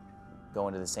are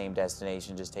going to the same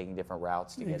destination, just taking different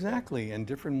routes to get there? Exactly, and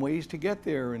different ways to get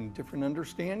there and different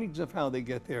understandings of how they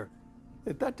get there.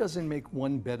 That doesn't make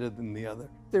one better than the other.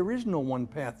 There is no one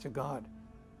path to God.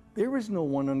 There is no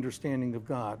one understanding of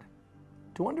God.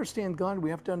 To understand God, we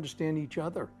have to understand each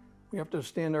other. We have to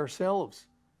understand ourselves.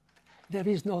 There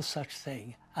is no such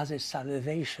thing as a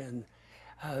salvation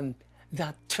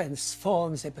that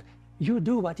transforms it. You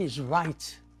do what is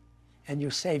right, and you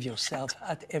save yourself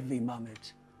at every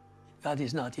moment. God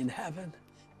is not in heaven.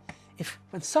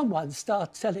 When someone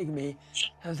starts telling me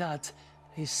that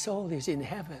his soul is in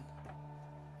heaven,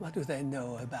 what do they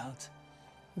know about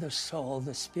the soul,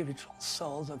 the spiritual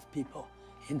souls of people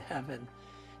in heaven?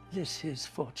 This is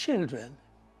for children.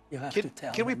 You have to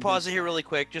tell Can we them pause this. it here really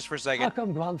quick, just for a second? How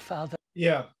come grandfather?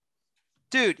 Yeah.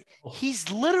 Dude, he's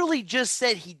literally just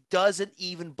said he doesn't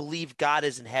even believe God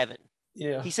is in heaven.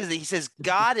 Yeah. He says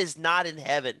God is not in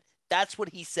heaven. That's what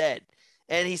he said.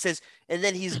 And he says, and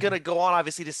then he's going to go on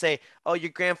obviously to say, oh,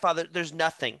 your grandfather, there's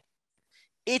nothing.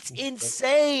 It's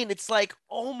insane. It's like,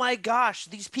 oh my gosh,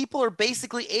 these people are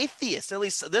basically atheists. At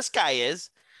least this guy is.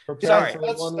 Sorry.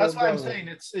 That's why I'm saying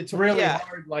it's really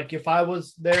hard. Like if I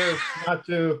was there not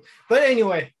to, but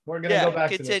anyway, we're going to go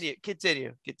back to this.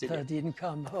 Continue. I didn't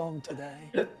come home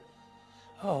today.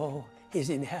 Oh, he's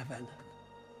in heaven.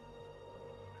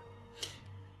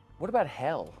 What about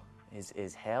hell?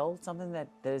 Is hell something that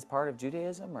is part of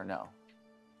Judaism or no?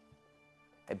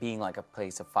 It being like a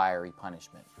place of fiery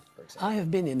punishment, for example. I have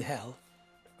been in hell.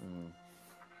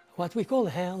 What we call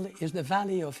hell is the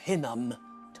valley of Hinnom.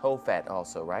 Tophet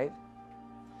also, right?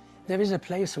 There is a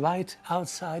place right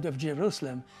outside of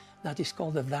Jerusalem that is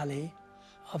called the Valley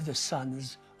of the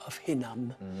Sons of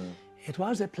Hinnom. It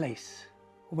was a place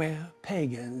where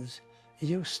pagans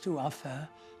used to offer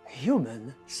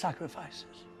human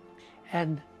sacrifices.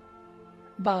 And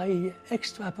by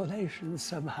extrapolation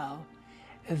somehow,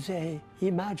 they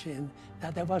imagined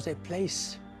that there was a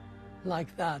place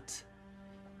like that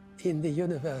in the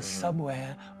universe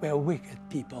somewhere where wicked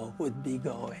people would be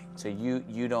going. So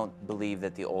you don't believe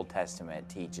that the Old Testament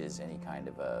teaches any kind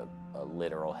of a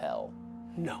literal hell?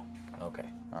 No. Okay,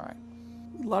 all right.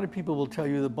 A lot of people will tell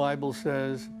you the Bible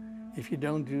says if you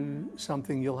don't do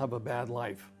something, you'll have a bad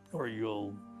life, or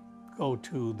you'll go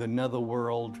to the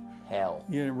netherworld. Hell.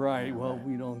 Yeah, right. Well,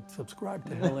 we don't subscribe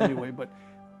to hell anyway, but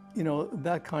you know,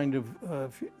 that kind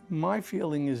of, my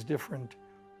feeling is different.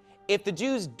 If the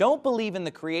Jews don't believe in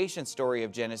the creation story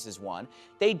of Genesis 1,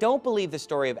 they don't believe the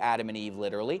story of Adam and Eve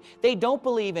literally, they don't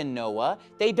believe in Noah,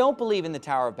 they don't believe in the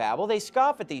Tower of Babel, they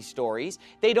scoff at these stories,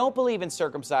 they don't believe in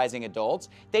circumcising adults,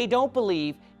 they don't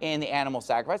believe in the animal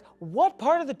sacrifice, what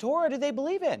part of the Torah do they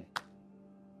believe in?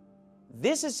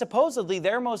 This is supposedly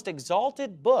their most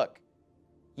exalted book.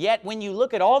 Yet when you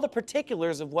look at all the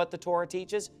particulars of what the Torah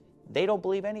teaches, they don't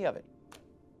believe any of it.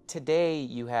 Today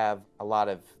you have a lot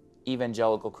of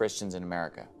evangelical Christians in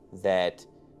America that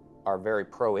are very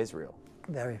pro-Israel.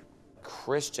 Very.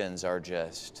 Christians are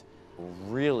just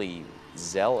really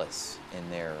zealous in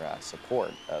their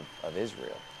support of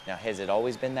Israel. Now, has it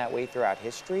always been that way throughout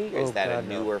history, or is that a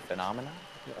newer phenomenon?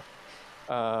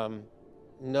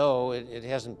 No, it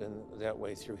hasn't been that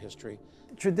way through history.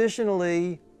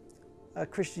 Traditionally,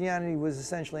 Christianity was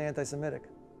essentially anti-Semitic.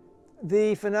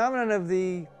 The phenomenon of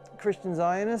the Christian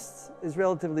Zionists is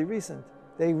relatively recent.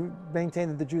 They maintain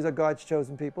that the Jews are God's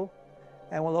chosen people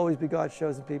and will always be God's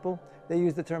chosen people. They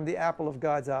use the term the apple of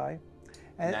God's eye.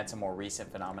 And that's a more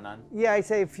recent phenomenon? Yeah, I'd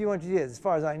say a few hundred years, as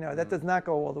far as I know. That does not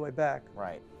go all the way back.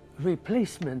 Right.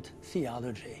 Replacement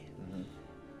theology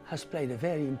has played a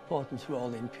very important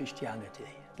role in Christianity.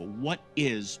 But what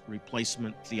is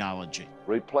replacement theology?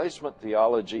 Replacement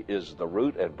theology is the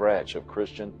root and branch of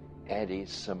Christian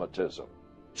anti-Semitism.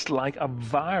 It's like a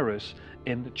virus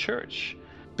in the church.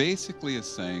 Basically is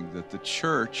saying that the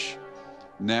church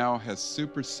now has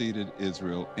superseded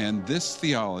Israel, and this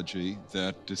theology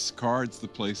that discards the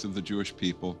place of the Jewish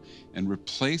people and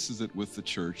replaces it with the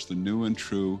church, the new and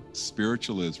true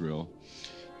spiritual Israel,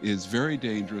 is very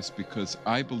dangerous because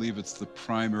I believe it's the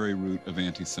primary root of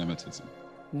anti-Semitism.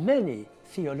 Many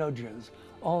theologians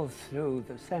all through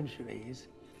the centuries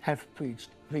have preached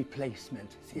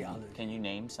replacement theology. Can you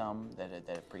name some that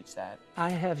have preached that? I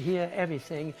have here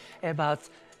everything about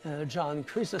John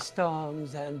Chrysostom,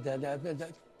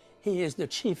 and he is the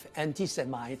chief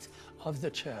anti-Semite of the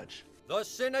church. The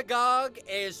synagogue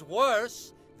is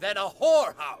worse than a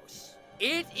whorehouse.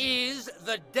 It is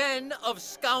the den of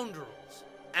scoundrels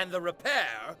and the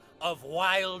repair of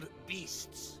wild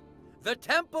beasts. The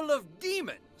temple of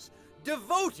demons,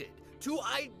 devoted to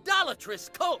idolatrous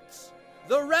cults.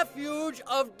 The refuge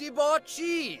of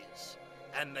debauchees.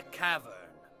 and the cavern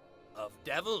of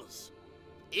devils.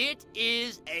 It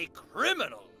is a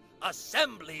criminal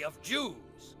assembly of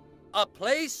Jews, a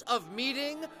place of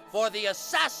meeting for the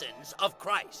assassins of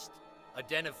Christ, a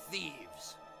den of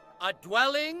thieves, a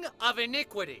dwelling of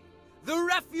iniquity, the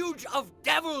refuge of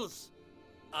devils,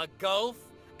 a gulf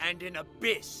and an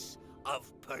abyss of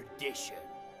perdition.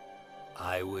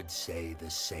 I would say the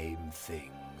same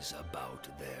things about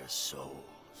their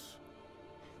souls.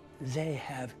 They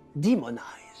have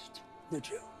demonized the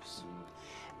Jews.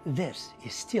 This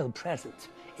is still present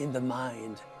in the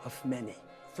mind of many.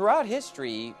 Throughout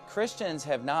history, Christians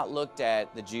have not looked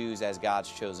at the Jews as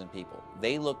God's chosen people.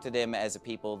 They looked at them as a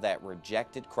people that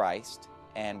rejected Christ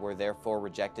and were therefore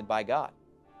rejected by God.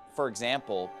 For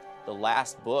example, the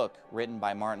last book written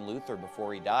by Martin Luther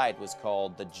before he died was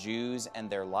called The Jews and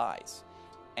Their Lies.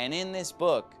 And in this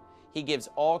book, he gives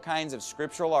all kinds of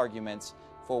scriptural arguments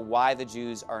for why the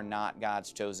Jews are not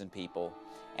God's chosen people.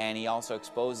 And he also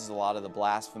exposes a lot of the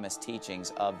blasphemous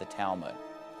teachings of the Talmud.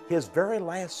 His very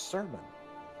last sermon,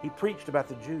 he preached about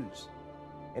the Jews.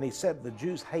 And he said the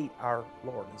Jews hate our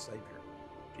Lord and Savior,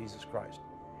 Jesus Christ.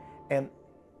 And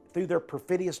through their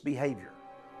perfidious behavior,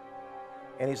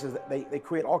 and he says that they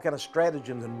create all kinds of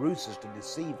stratagems and ruses to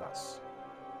deceive us.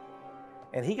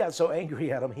 And he got so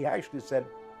angry at them, he actually said,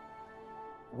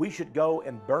 we should go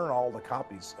and burn all the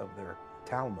copies of their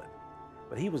Talmud.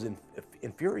 But he was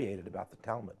infuriated about the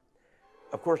Talmud.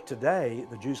 Of course, today,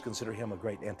 the Jews consider him a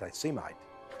great anti-Semite.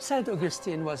 St.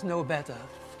 Augustine was no better.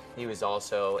 He was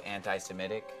also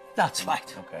anti-Semitic? That's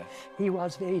right. Okay. He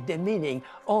was very demeaning.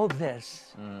 All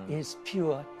this is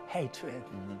pure hatred.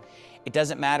 It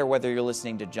doesn't matter whether you're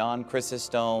listening to John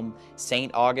Chrysostom,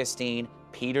 St. Augustine,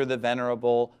 Peter the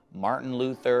Venerable, Martin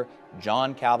Luther,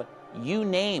 John Calvin, you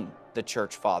name the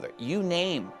church father, you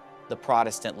name the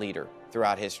Protestant leader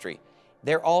throughout history.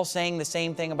 They're all saying the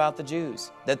same thing about the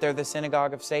Jews, that they're the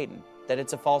synagogue of Satan, that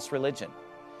it's a false religion.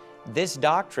 This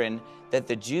doctrine that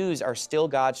the Jews are still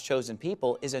God's chosen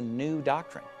people is a new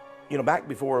doctrine. You know, back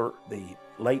before the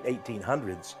late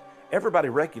 1800s, everybody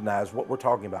recognized what we're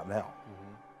talking about now.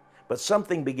 But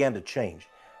something began to change.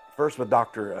 First with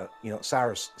Dr.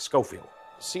 Cyrus Scofield.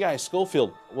 C.I.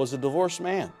 Scofield was a divorced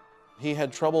man. He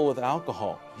had trouble with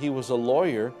alcohol. He was a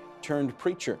lawyer turned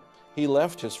preacher. He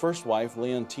left his first wife,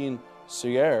 Leontine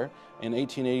Suyer, in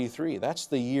 1883. That's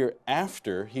the year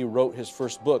after he wrote his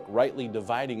first book, Rightly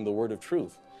Dividing the Word of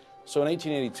Truth. So in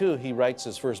 1882, he writes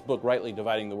his first book, Rightly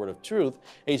Dividing the Word of Truth.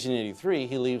 1883,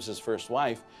 he leaves his first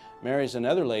wife, marries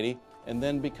another lady, and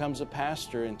then becomes a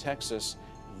pastor in Texas.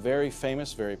 Very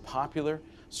famous, very popular.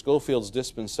 Scofield's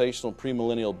dispensational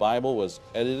premillennial Bible was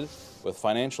edited with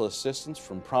financial assistance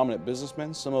from prominent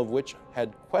businessmen, some of which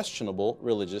had questionable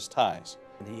religious ties.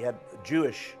 And he had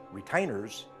Jewish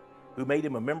retainers who made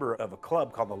him a member of a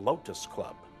club called the Lotus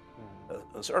Club,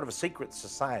 a sort of a secret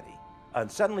society.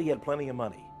 And suddenly he had plenty of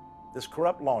money. This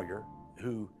corrupt lawyer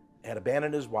who had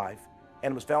abandoned his wife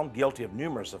and was found guilty of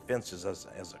numerous offenses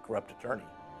as a corrupt attorney.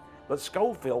 But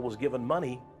Scofield was given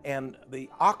money, and the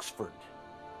Oxford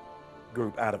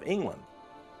group out of England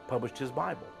published his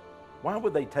Bible. Why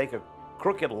would they take a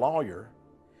crooked lawyer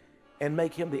and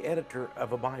make him the editor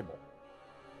of a Bible?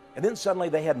 And then suddenly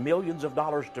they had millions of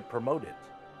dollars to promote it.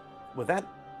 With that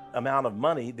amount of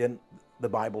money, then the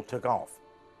Bible took off.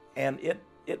 And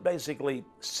it basically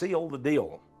sealed the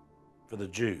deal for the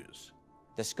Jews.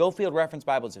 The Scofield Reference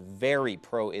Bible is very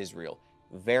pro-Israel,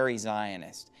 very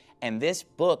Zionist. And this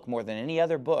book, more than any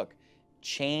other book,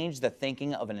 changed the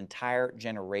thinking of an entire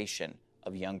generation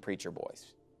of young preacher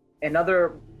boys.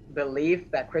 Another belief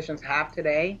that Christians have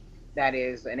today that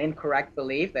is an incorrect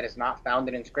belief that is not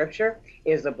founded in Scripture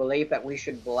is the belief that we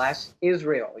should bless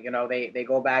Israel. You know, they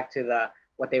go back to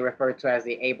what they refer to as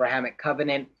the Abrahamic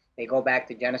covenant. They go back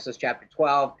to Genesis chapter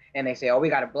 12, and they say, oh, we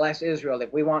got to bless Israel.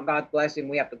 If we want God's blessing,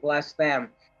 we have to bless them.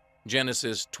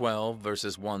 Genesis 12,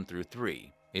 verses 1 through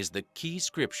 3 is the key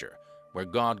scripture where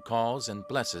God calls and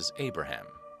blesses Abraham.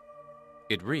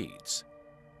 It reads,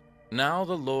 Now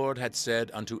the Lord had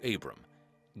said unto Abram,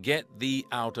 Get thee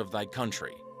out of thy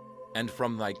country, and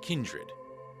from thy kindred,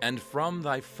 and from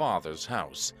thy father's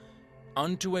house,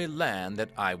 unto a land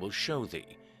that I will show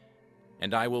thee,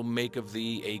 and I will make of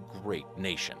thee a great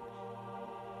nation.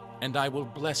 And I will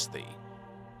bless thee,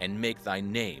 and make thy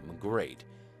name great,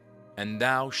 and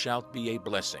thou shalt be a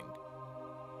blessing.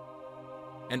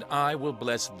 And I will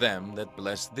bless them that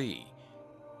bless thee,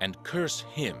 and curse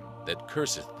him that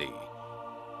curseth thee.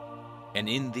 And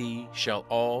in thee shall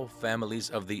all families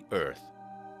of the earth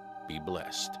be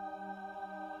blessed.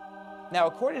 Now,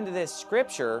 according to this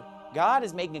scripture, God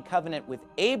is making a covenant with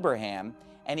Abraham,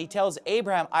 and he tells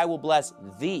Abraham, I will bless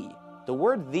thee. The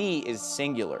word "the" is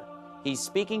singular. He's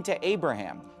speaking to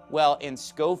Abraham. Well, in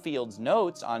Schofield's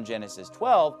notes on Genesis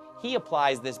 12, he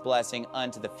applies this blessing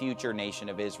unto the future nation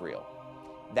of Israel.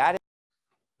 That is.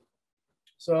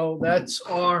 So that's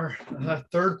our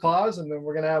third pause, and then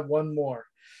we're going to have one more.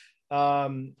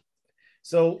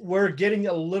 So we're getting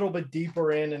a little bit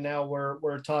deeper in, and now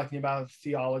we're talking about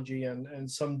theology and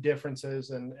some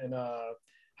differences and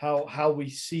how we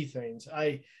see things.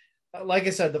 Like I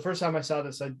said, the first time I saw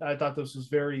this, I thought this was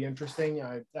very interesting.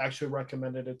 I actually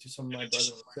recommended it to some of my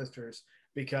brothers and sisters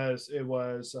because it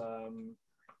was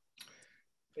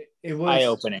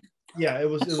eye-opening. Yeah, it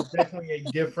was definitely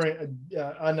a different,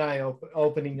 an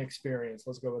eye-opening experience.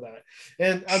 Let's go with that.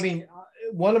 And I mean,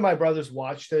 one of my brothers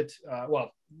watched it.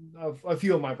 Well, a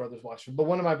few of my brothers watched it, but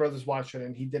one of my brothers watched it,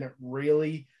 and he didn't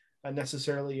really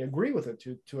necessarily agree with it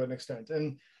to an extent.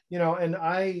 And you know, and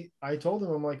I told him,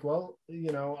 I'm like, well,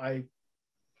 you know, I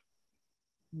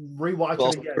rewatch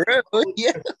it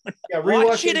again. Yeah,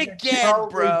 watch it again,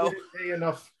 bro.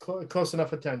 Didn't pay close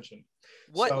enough attention.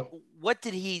 What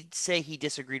did he say he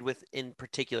disagreed with in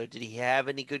particular? Did he have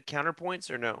any good counterpoints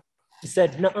or no? He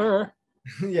said, "Nuh-uh."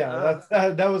 Yeah,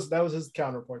 that was his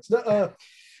counterpoints.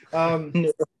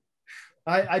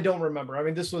 I don't remember. I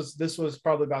mean, this was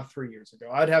probably about 3 years ago.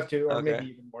 I'd have to, or maybe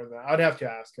even more than that. I'd have to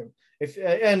ask him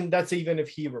and that's even if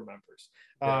he remembers.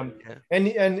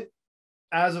 And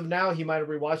as of now, he might have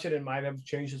rewatched it and might have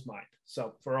changed his mind.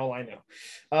 So for all I know,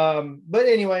 but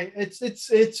anyway,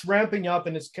 it's ramping up,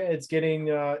 and it's getting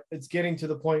to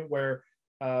the point where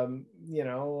you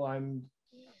know,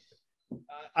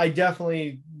 I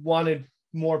definitely wanted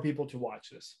more people to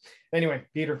watch this. Anyway,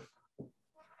 Peter.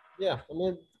 Yeah, I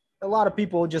mean, a lot of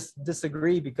people just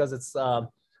disagree because it's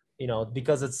you know,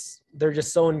 because they're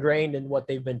just so ingrained in what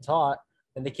they've been taught,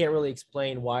 and they can't really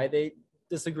explain why they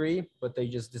disagree, but they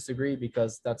just disagree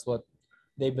because that's what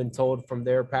they've been told from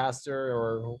their pastor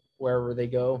or wherever they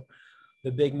go,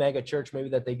 the big mega church maybe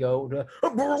that they go to.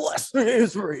 Bless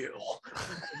Israel.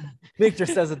 Victor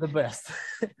says it the best.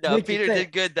 No, Victor Peter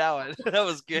did good, that one. That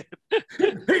was good.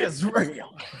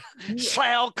 Israel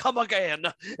shall come again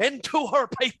into her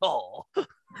people.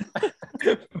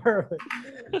 Perfect.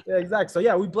 Yeah, exactly. So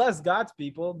yeah, we bless God's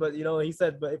people, but you know, he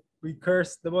said, but we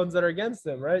curse the ones that are against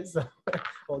them, right? So,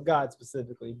 well, God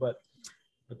specifically, but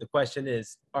the question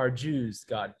is, are Jews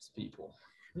God's people?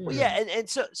 Well, yeah, and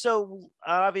so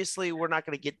obviously we're not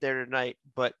going to get there tonight,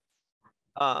 but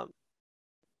and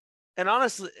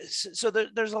honestly, so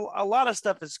there's a lot of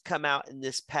stuff that's come out in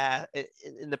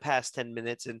the past 10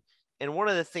 minutes, and one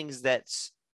of the things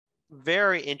that's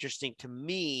very interesting to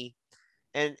me,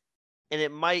 and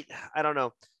it might, I don't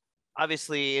know,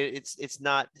 obviously it's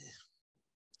not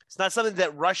something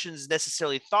that Russians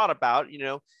necessarily thought about, you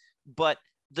know, but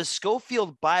the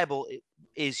Scofield Bible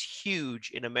is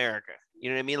huge in America. You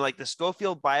know what I mean? Like the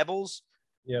Scofield Bibles,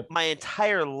 my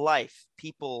entire life,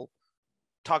 people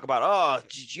talk about, oh,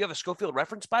 did you have a Scofield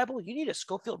Reference Bible? You need a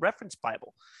Scofield Reference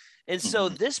Bible. And so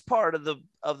this part of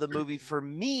the movie for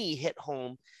me hit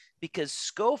home because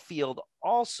Scofield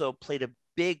also played a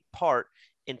big part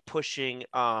in pushing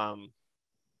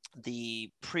the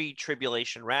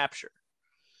pre-tribulation rapture.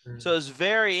 So it's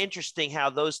very interesting how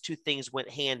those two things went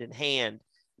hand in hand.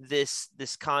 This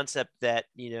concept that,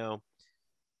 you know,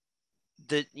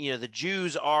 the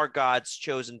Jews are God's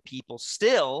chosen people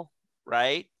still,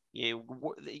 right? You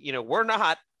know, we're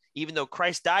not, even though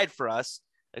Christ died for us,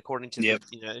 according to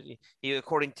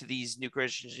according to these new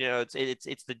Christians, you know,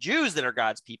 it's the Jews that are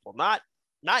God's people, not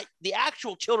the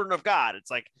actual children of God. It's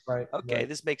like,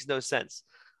 this makes no sense.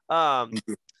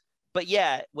 But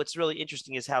yeah, what's really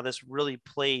interesting is how this really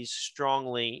plays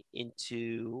strongly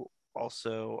into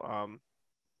also,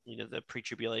 you know, the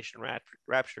pre-tribulation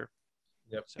rapture.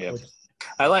 Yep. So, yep.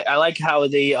 I like how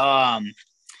they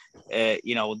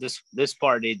you know, this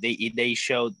part they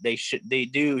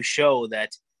do show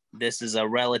that this is a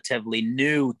relatively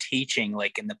new teaching,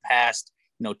 like in the past,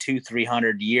 you know,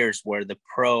 200-300 years, where the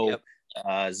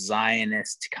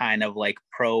Zionist kind of like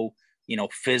pro, you know,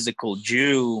 physical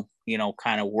Jew, you know,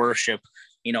 kind of worship,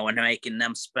 you know, and making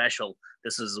them special.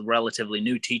 This is a relatively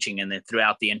new teaching, and then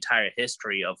throughout the entire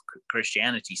history of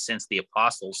Christianity since the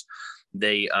apostles,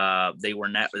 they were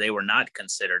not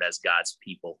considered as God's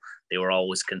people. They were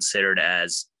always considered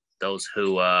as those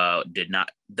who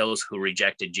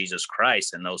rejected Jesus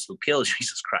Christ and those who killed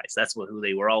Jesus Christ. That's who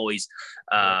they were always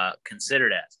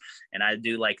considered as. And I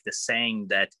do like the saying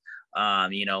that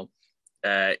you know,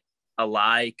 a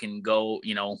lie can go,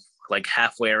 you know, like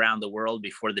halfway around the world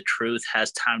before the truth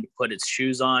has time to put its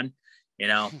shoes on, you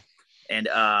know. And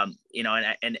you know,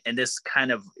 and this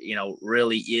kind of, you know,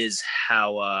 really is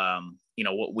how you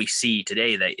what we see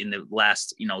today, that in the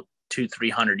last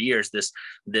 200-300 years,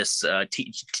 this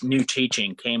new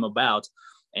teaching came about,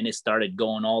 and it started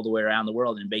going all the way around the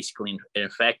world, and basically it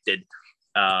affected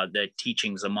the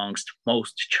teachings amongst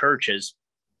most churches,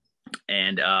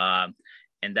 and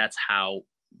that's how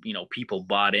people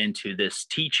bought into this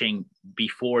teaching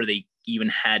before they even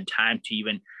had time to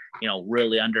even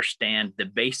really understand the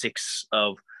basics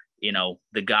of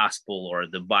the gospel or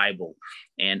the Bible.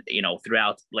 And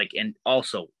throughout, and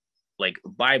also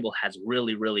Bible has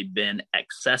really been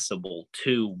accessible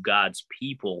to God's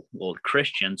people, well,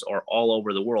 Christians, or all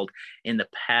over the world in the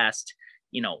past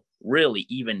really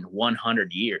even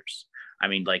 100 years. I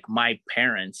mean, my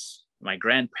parents, my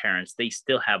grandparents, they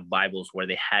still have Bibles where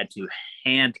they had to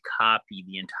hand copy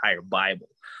the entire Bible.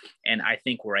 And I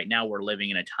think right now we're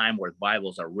living in a time where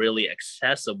Bibles are really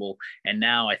accessible. And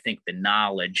now I think the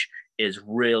knowledge is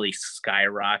really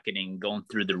skyrocketing, going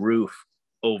through the roof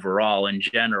overall in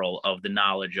general of the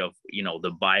knowledge of,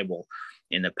 the Bible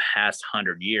in the past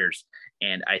 100 years.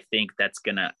 And I think that's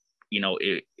gonna,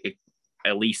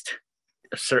 at least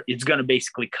it's going to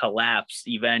basically collapse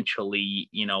eventually,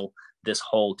 this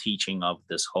whole teaching of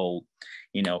this whole,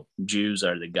 Jews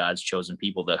are the God's chosen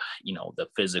people, the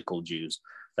physical Jews.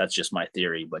 That's just my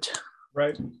theory, but.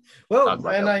 Right. Well,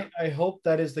 and I hope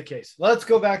that is the case. Let's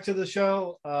go back to the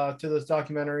show, to this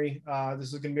documentary.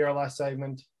 This is going to be our last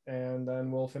segment, and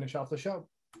then we'll finish off the show.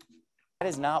 That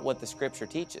is not what the scripture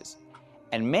teaches.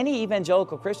 And many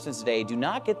evangelical Christians today do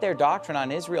not get their doctrine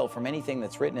on Israel from anything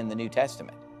that's written in the New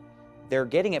Testament. They're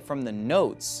getting it from the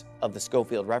notes of the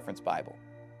Scofield Reference Bible.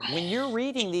 When you're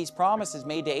reading these promises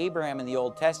made to Abraham in the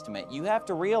Old Testament, you have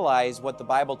to realize what the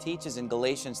Bible teaches in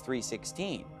Galatians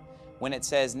 3:16, when it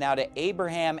says, now to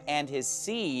Abraham and his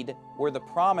seed were the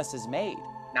promises made.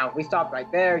 Now, if we stop right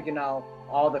there,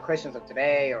 all the Christians of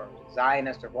today, or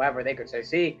Zionists, or whoever, they could say,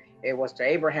 see, it was to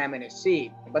Abraham and his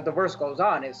seed. But the verse goes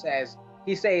on, it says,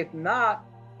 he saith not,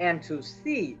 and to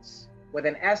seeds, with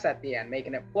an S at the end,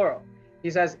 making it plural. He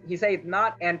saith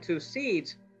not, and to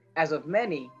seeds, as of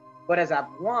many, but as of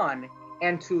one,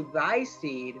 and to thy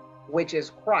seed, which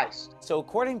is Christ. So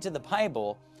according to the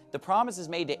Bible, the promises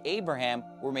made to Abraham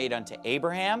were made unto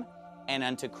Abraham and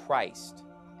unto Christ.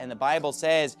 And the Bible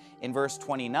says in verse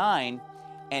 29,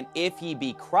 and if ye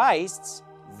be Christ's,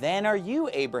 then are you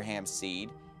Abraham's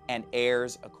seed and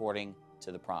heirs according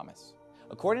to the promise.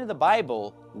 According to the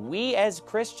Bible, we as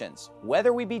Christians,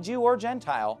 whether we be Jew or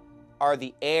Gentile, are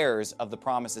the heirs of the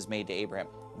promises made to Abraham.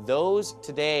 Those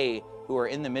today who are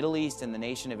in the Middle East and the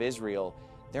nation of Israel,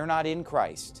 they're not in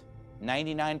Christ.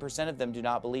 99% of them do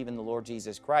not believe in the Lord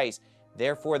Jesus Christ.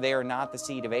 Therefore, they are not the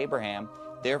seed of Abraham.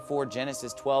 Therefore,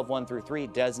 Genesis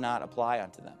 12:1-3 does not apply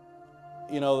unto them.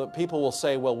 People will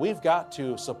say, well, we've got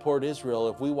to support Israel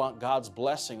if we want God's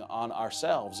blessing on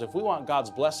ourselves. If we want God's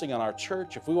blessing on our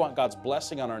church, if we want God's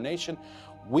blessing on our nation,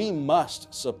 we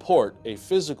must support a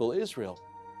physical Israel.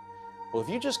 Well, if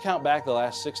you just count back the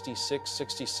last 66,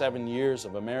 67 years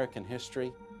of American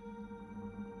history,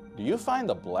 do you find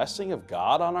the blessing of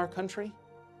God on our country?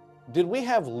 Did we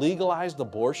have legalized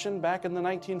abortion back in the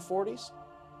 1940s?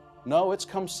 No, it's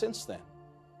come since then.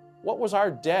 What was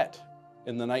our debt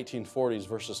in the 1940s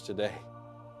versus today?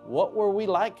 What were we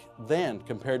like then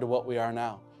compared to what we are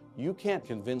now? You can't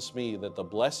convince me that the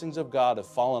blessings of God have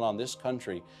fallen on this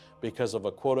country because of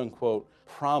a quote-unquote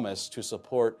promise to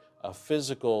support a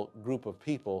physical group of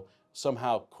people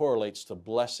somehow correlates to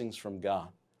blessings from God.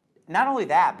 Not only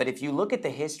that, but if you look at the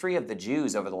history of the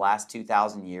Jews over the last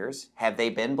 2,000 years, have they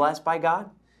been blessed by God?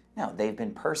 No, they've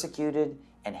been persecuted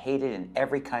and hated in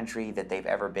every country that they've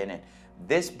ever been in.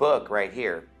 This book right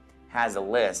here has a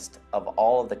list of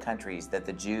all of the countries that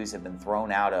the Jews have been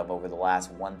thrown out of over the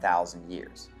last 1,000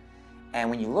 years. And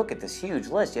when you look at this huge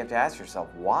list, you have to ask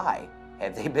yourself, why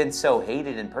have they been so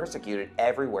hated and persecuted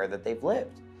everywhere that they've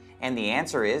lived? And the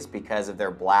answer is because of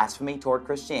their blasphemy toward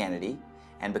Christianity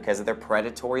and because of their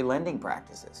predatory lending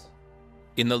practices.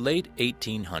 In the late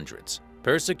 1800s,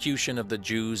 persecution of the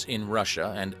Jews in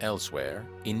Russia and elsewhere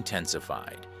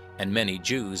intensified, and many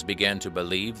Jews began to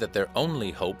believe that their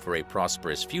only hope for a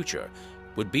prosperous future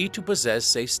would be to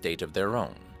possess a state of their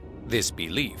own. This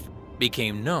belief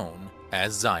became known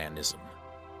as Zionism.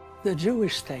 The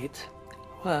Jewish state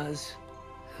was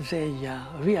the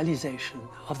realization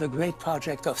of the great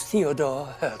project of Theodor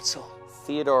Herzl.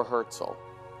 Theodor Herzl.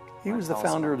 He was the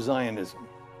founder of Zionism.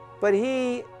 But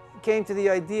he came to the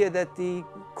idea that the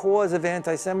cause of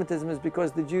anti-Semitism is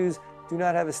because the Jews do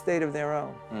not have a state of their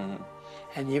own. Mm-hmm.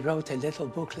 And he wrote a little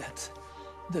booklet,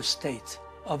 The State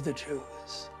of the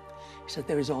Jews. He said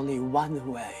there is only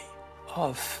one way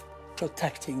of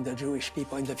protecting the Jewish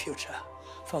people in the future,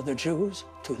 for the Jews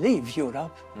to leave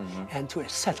Europe and to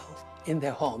settle in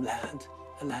their homeland,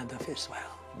 the land of Israel.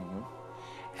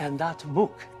 And that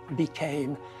book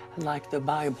became like the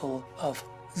Bible of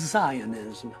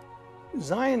Zionism.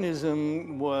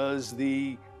 Zionism was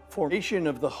the formation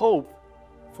of the hope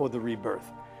for the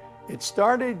rebirth. It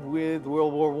started with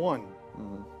World War I,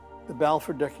 the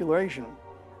Balfour Declaration.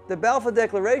 The Balfour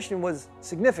Declaration was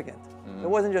significant. It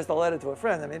wasn't just a letter to a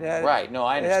friend. I mean, it had, right. No,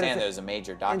 I understand there's a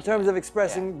major document. In terms of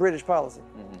expressing British policy.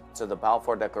 So the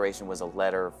Balfour Declaration was a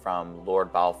letter from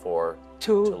Lord Balfour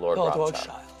to Lord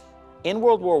Rothschild. In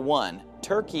World War I,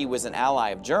 Turkey was an ally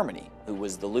of Germany, who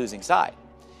was the losing side.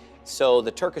 So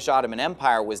the Turkish Ottoman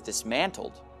Empire was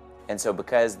dismantled. And so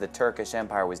because the Turkish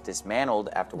Empire was dismantled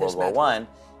after World War I,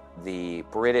 the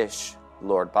British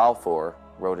Lord Balfour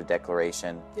wrote a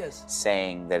declaration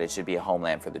saying that it should be a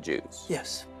homeland for the Jews.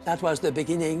 Yes, that was the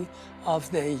beginning of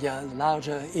the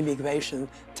larger immigration.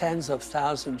 Tens of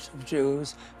thousands of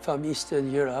Jews from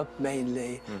Eastern Europe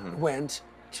mainly went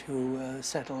to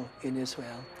settle in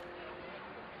Israel.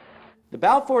 The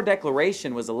Balfour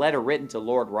Declaration was a letter written to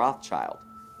Lord Rothschild.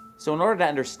 So in order to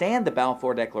understand the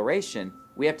Balfour Declaration,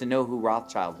 we have to know who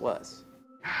Rothschild was.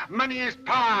 Money is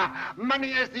power.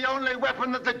 Money is the only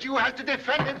weapon that the Jew has to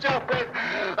defend himself with.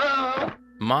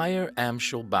 Meyer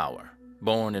Amschel Bauer,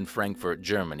 born in Frankfurt,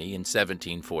 Germany in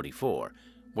 1744,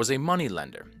 was a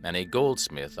moneylender and a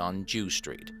goldsmith on Jew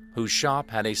Street, whose shop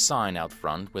had a sign out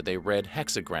front with a red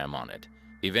hexagram on it.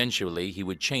 Eventually, he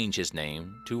would change his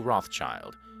name to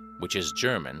Rothschild, which is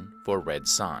German for red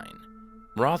sign.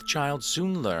 Rothschild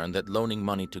soon learned that loaning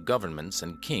money to governments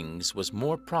and kings was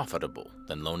more profitable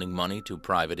than loaning money to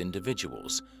private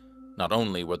individuals. Not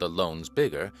only were the loans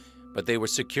bigger, but they were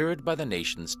secured by the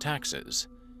nation's taxes.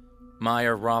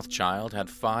 Meyer Rothschild had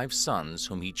 5 sons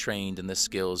whom he trained in the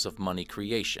skills of money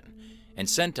creation and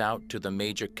sent out to the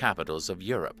major capitals of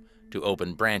Europe to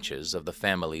open branches of the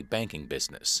family banking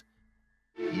business.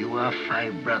 You are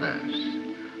 5 brothers.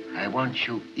 I want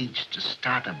you each to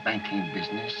start a banking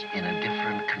business in a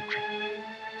different country.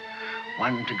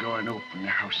 One to go and open a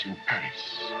house in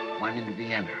Paris, one in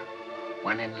Vienna,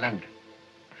 one in London.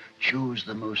 Choose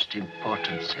the most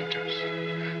important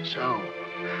centers, so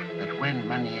that when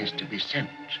money is to be sent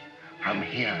from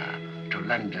here to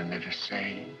London, let us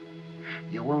say,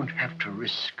 you won't have to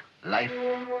risk life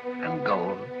and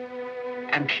gold.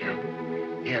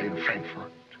 Amschel, here in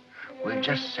Frankfurt, will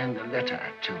just send a letter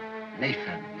to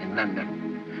Nathan in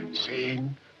London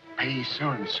saying, pay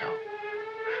so-and-so.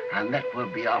 And that will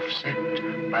be offset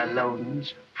by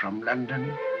loans from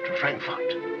London to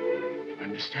Frankfurt.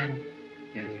 Understand?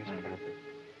 Yes.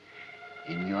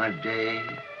 In your day,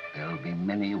 there will be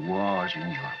many wars in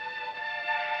Europe.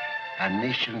 And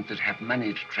nations that have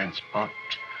money to transport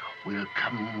will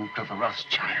come to the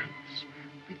Rothschilds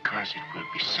because it will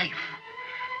be safe.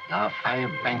 Your 5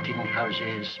 banking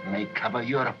houses may cover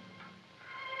Europe,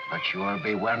 but you will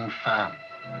be one firm,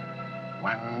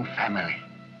 one family,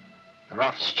 the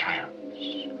Rothschilds,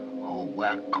 who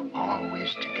work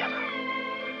always together.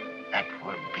 That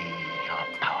will be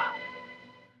your power.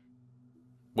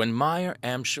 When Meyer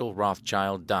Amschel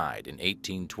Rothschild died in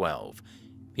 1812,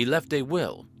 he left a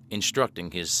will instructing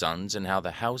his sons in how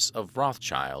the House of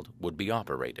Rothschild would be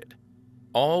operated.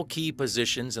 All key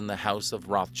positions in the House of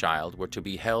Rothschild were to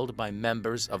be held by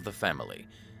members of the family.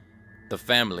 The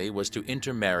family was to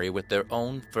intermarry with their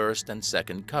own first and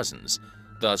second cousins,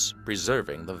 thus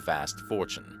preserving the vast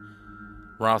fortune.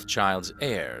 Rothschild's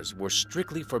heirs were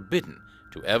strictly forbidden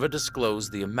to ever disclose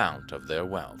the amount of their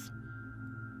wealth.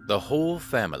 The whole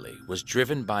family was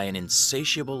driven by an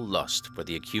insatiable lust for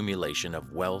the accumulation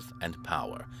of wealth and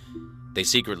power. They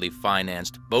secretly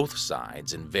financed both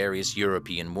sides in various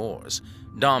European wars,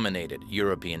 dominated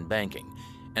European banking,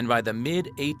 and by the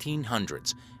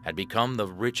mid-1800s had become the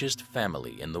richest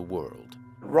family in the world.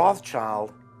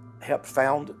 Rothschild helped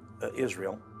found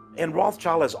Israel, and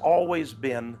Rothschild has always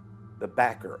been the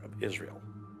backer of Israel.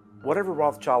 Whatever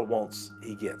Rothschild wants,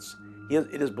 he gets.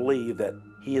 It is believed that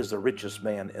he is the richest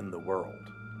man in the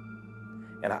world,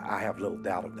 and I have little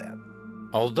doubt of that.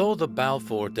 Although the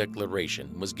Balfour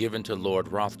Declaration was given to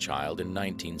Lord Rothschild in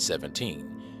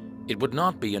 1917, it would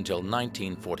not be until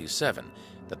 1947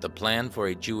 that the plan for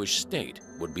a Jewish state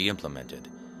would be implemented.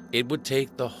 It would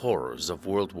take the horrors of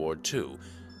World War II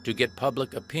to get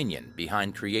public opinion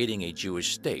behind creating a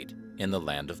Jewish state in the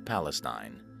land of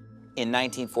Palestine. In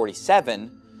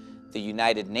 1947, the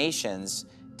United Nations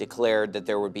declared that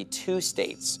there would be 2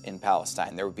 states in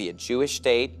Palestine. There would be a Jewish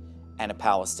state and a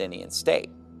Palestinian state.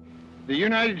 The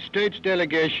United States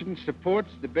delegation supports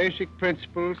the basic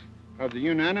principles of the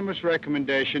unanimous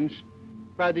recommendations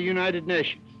by the United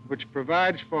Nations. which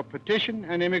provides for partition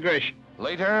and immigration.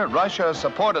 Later, Russia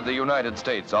supported the United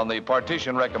States on the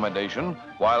partition recommendation,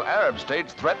 while Arab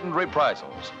states threatened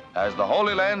reprisals, as the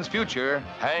Holy Land's future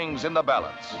hangs in the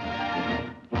balance.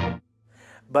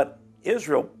 But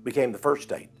Israel became the first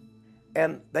state,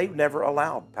 and they've never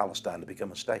allowed Palestine to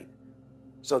become a state.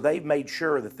 So they've made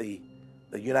sure that the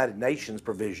United Nations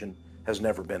provision has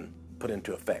never been put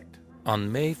into effect.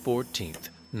 On May 14th,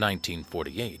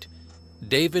 1948,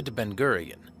 David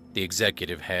Ben-Gurion, the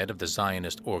executive head of the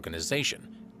Zionist organization,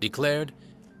 declared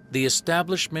the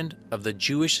establishment of the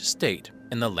Jewish state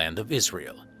in the land of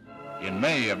Israel. In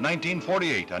May of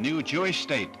 1948, a new Jewish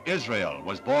state, Israel,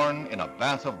 was born in a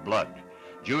bath of blood.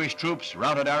 Jewish troops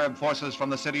routed Arab forces from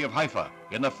the city of Haifa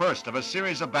in the first of a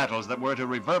series of battles that were to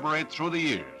reverberate through the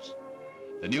years.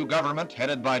 The new government,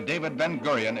 headed by David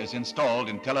Ben-Gurion, is installed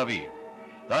in Tel Aviv.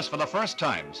 Thus, for the first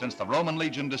time since the Roman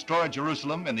legion destroyed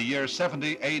Jerusalem in the year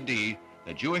 70 AD,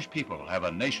 the Jewish people have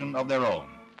a nation of their own.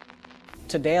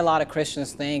 Today, a lot of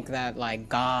Christians think that like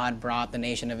God brought the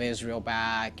nation of Israel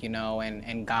back,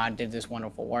 and God did this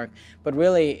wonderful work. But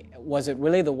really, was it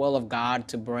really the will of God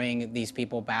to bring these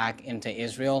people back into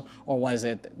Israel, or was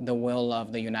it the will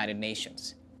of the United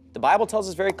Nations? The Bible tells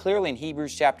us very clearly in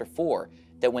Hebrews chapter 4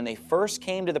 that when they first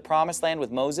came to the promised land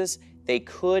with Moses, they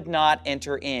could not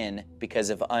enter in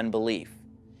because of unbelief.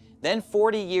 Then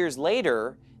 40 years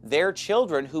later, their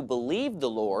children who believed the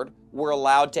Lord were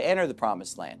allowed to enter the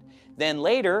promised land. Then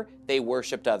later, they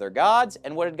worshiped other gods,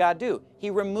 and what did God do? He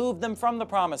removed them from the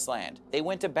promised land. They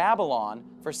went to Babylon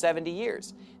for 70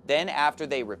 years. Then after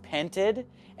they repented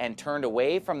and turned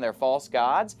away from their false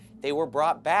gods, they were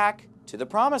brought back to the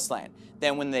promised land.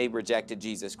 Then when they rejected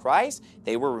Jesus Christ,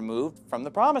 they were removed from the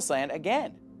promised land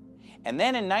again. And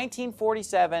then in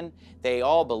 1947, they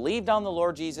all believed on the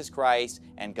Lord Jesus Christ,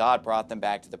 and God brought them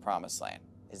back to the promised land.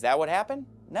 Is that what happened?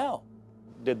 No.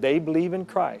 Did they believe in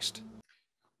Christ?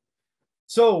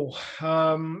 So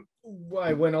I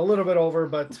went a little bit over,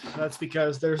 but that's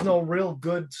because there's no real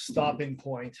good stopping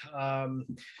point.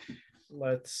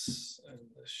 Let's end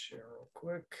this share real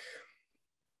quick.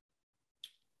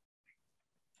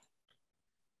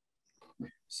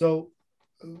 So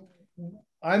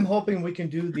I'm hoping we can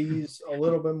do these a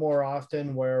little bit more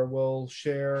often, where we'll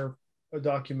share a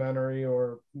documentary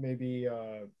or maybe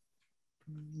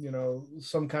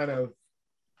some kind of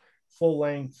full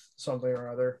length something or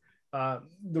other.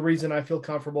 The reason I feel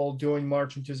comfortable doing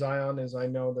March into Zion is I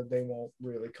know that they won't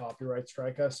really copyright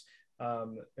strike us.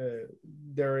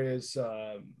 There is,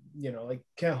 like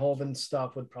Kent Hovind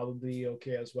stuff would probably be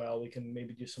okay as well. We can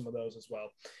maybe do some of those as well.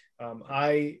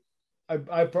 I'm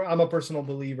a personal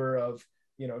believer of,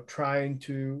 trying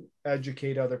to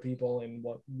educate other people in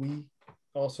what we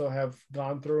also have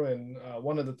gone through. And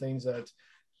one of the things that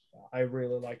I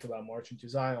really liked about March into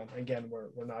Zion, again,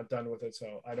 we're not done with it,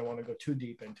 so I don't want to go too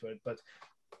deep into it, but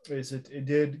it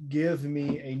did give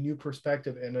me a new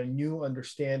perspective and a new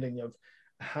understanding of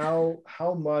how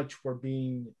much we're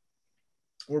being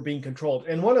controlled.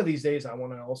 And one of these days, I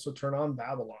want to also turn on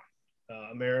Babylon,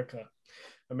 America.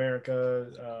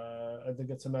 I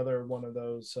think it's another one of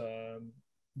those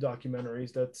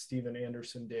documentaries that Steven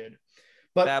Anderson did.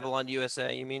 But Babylon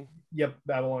USA, you mean? Yep,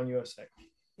 Babylon USA.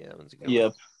 Yeah, that one's a good one.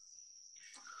 Yep.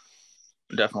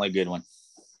 Definitely a good one.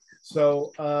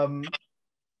 So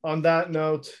on that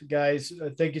note, guys,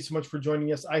 thank you so much for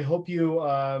joining us. I hope you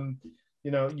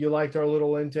you liked our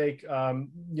little intake.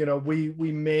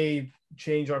 We may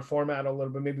change our format a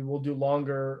little bit. Maybe we'll do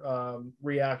longer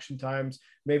reaction times.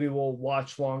 Maybe we'll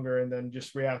watch longer and then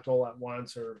just react all at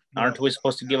once. Or aren't we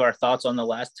supposed to give our thoughts on the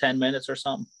last 10 minutes or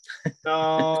something?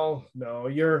 No,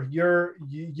 you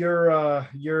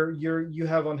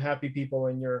have unhappy people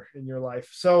in your life.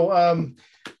 So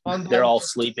they're all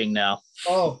sleeping now.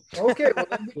 Oh, okay. Well,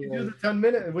 then we can do the 10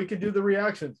 minute. We can do the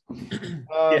reactions.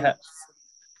 Yeah.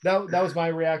 That was my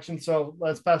reaction. So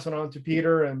let's pass it on to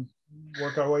Peter and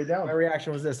work our way down. My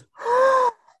reaction was this. I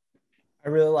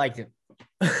really liked it.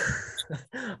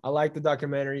 I like the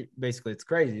documentary. Basically, it's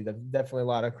crazy. There's definitely a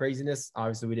lot of craziness.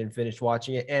 Obviously, we didn't finish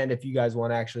watching it. And if you guys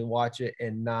want to actually watch it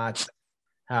and not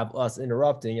have us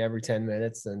interrupting every 10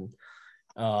 minutes and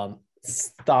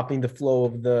stopping the flow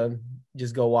of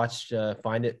just go watch,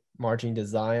 find it, Marching to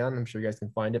Zion. I'm sure you guys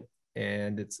can find it.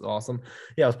 And it's awesome.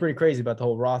 Yeah, it was pretty crazy about the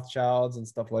whole Rothschilds and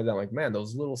stuff like that. I'm like, man,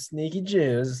 those little sneaky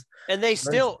Jews. And they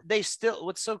still,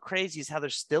 what's so crazy is how they're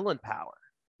still in power.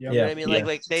 Yeah. You know what I mean?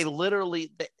 Like they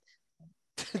literally,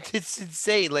 it's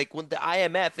insane. Like when the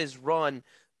IMF is run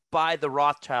by the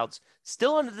Rothschilds,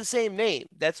 still under the same name.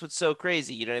 That's what's so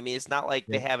crazy. You know what I mean? It's not like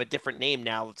they have a different name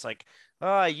now. It's like, oh,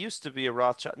 I used to be a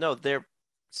Rothschild. No, they're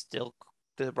still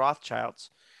the Rothschilds.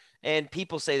 And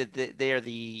people say that they are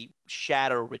the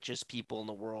shadow richest people in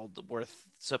the world, worth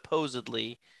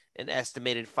supposedly an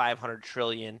estimated 500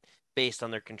 trillion based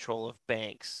on their control of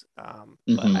banks. But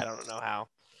I don't know how.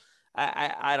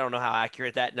 I don't know how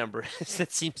accurate that number is.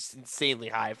 It seems insanely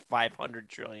high, 500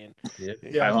 trillion. Yeah.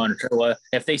 500. Well,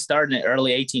 if they started in the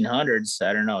early 1800s,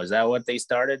 I don't know. Is that what they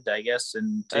started? I guess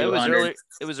in 200.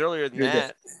 It was earlier than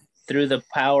that. Through the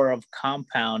power of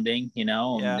compounding,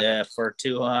 for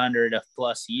 200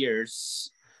 plus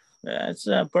years, that's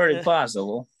pretty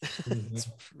possible. It's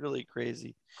really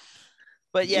crazy.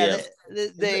 But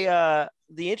the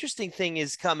interesting thing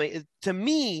is coming to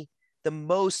me. The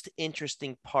most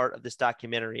interesting part of this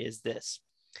documentary is this.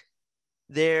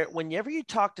 Whenever you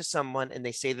talk to someone and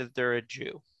they say that they're a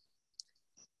Jew,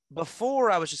 before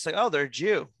I was just like, oh, they're a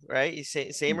Jew, right? You say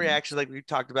same reaction like we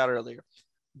talked about earlier.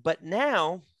 But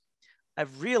now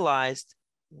I've realized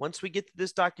once we get to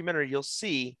this documentary, you'll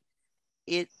see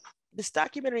this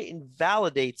documentary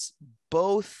invalidates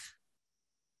both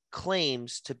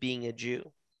claims to being a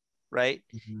Jew. Right?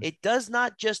 It does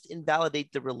not just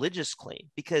invalidate the religious claim,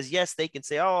 because yes, they can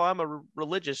say, oh, I'm a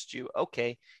religious Jew.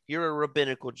 Okay, you're a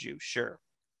rabbinical Jew. Sure,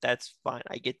 that's fine.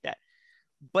 I get that.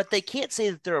 But they can't say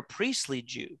that they're a priestly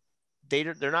Jew.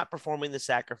 They're not performing the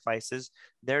sacrifices.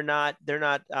 They're not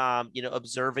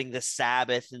observing the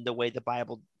Sabbath in the way the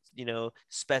Bible,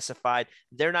 specified.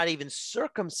 They're not even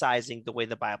circumcising the way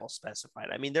the Bible specified.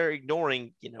 I mean, they're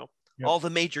ignoring, all the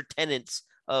major tenets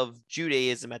of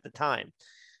Judaism at the time.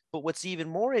 But what's even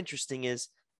more interesting is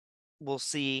we'll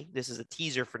see, this is a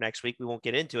teaser for next week. We won't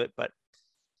get into it, but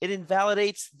it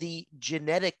invalidates the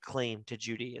genetic claim to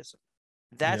Judaism.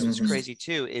 That's what's crazy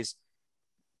too, is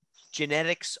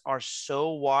genetics are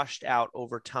so washed out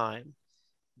over time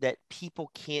that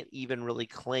people can't even really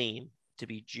claim to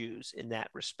be Jews in that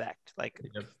respect. Like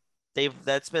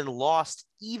that's been lost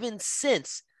even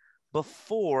since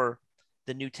before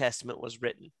the New Testament was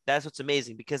written. That's what's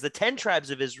amazing, because the 10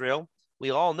 tribes of Israel, we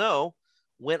all know,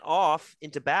 went off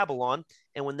into Babylon,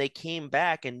 and when they came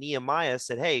back and Nehemiah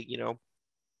said, hey,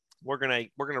 we're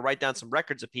gonna write down some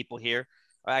records of people here.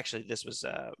 Actually, this was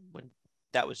when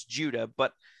that was Judah,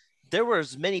 but there were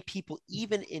as many people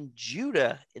even in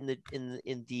Judah in the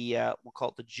we'll call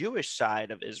it the Jewish side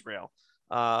of Israel,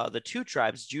 the 2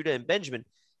 tribes, Judah and Benjamin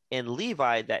and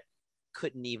Levi, that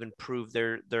couldn't even prove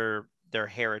their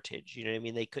heritage. You know what I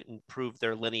mean? They couldn't prove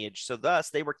their lineage. So thus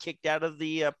they were kicked out of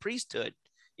the priesthood.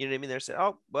 You know what I mean? They're saying,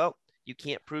 oh, well, you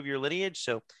can't prove your lineage,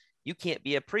 so you can't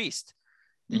be a priest.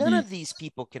 None of these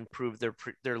people can prove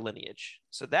their lineage.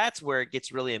 So that's where it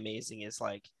gets really amazing, is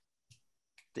like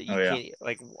that you can't,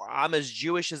 like, I'm as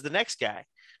Jewish as the next guy.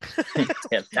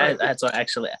 That's what I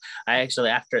actually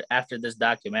after this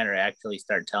documentary, I actually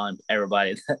started telling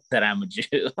everybody that I'm a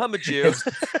Jew. I'm a Jew.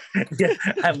 Yeah,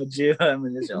 I'm a Jew. I'm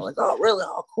in Israel. Like, oh, really?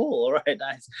 Oh, cool. All right,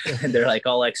 nice. And they're like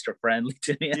all extra friendly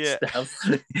to me and stuff.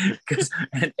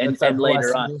 and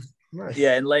later on, nice.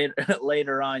 Yeah, and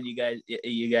later on,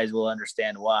 you guys will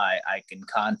understand why I can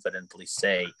confidently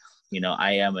say,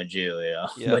 I am a Jew,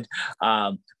 But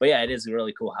yeah, it is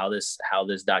really cool how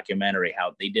this documentary,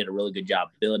 how they did a really good job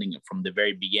building it from the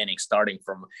very beginning, starting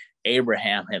from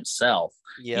Abraham himself,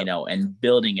 and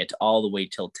building it all the way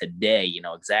till today,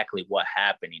 exactly what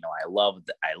happened. I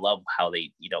love how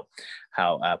they,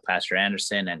 how Pastor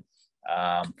Anderson and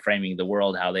Framing the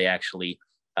World, how they actually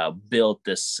built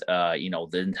this, the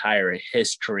entire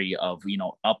history of,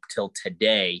 up till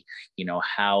today,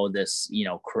 how this,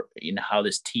 how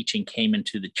this teaching came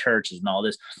into the churches and all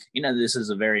this, this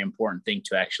is a very important thing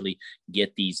to actually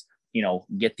get these,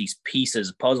 get these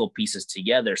puzzle pieces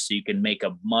together, so you can make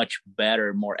a much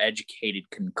better, more educated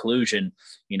conclusion,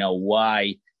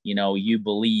 why, you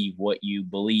believe what you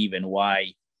believe and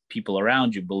why people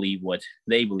around you believe what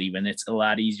they believe. And it's a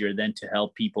lot easier than to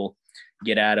help people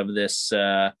get out of this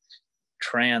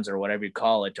trance, or whatever you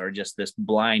call it, or just this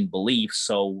blind belief.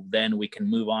 So then we can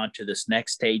move on to this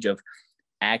next stage of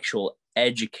actual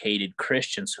educated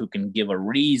Christians who can give a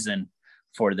reason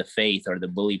for the faith or the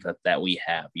belief that we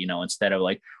have, instead of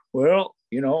like, well,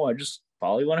 I just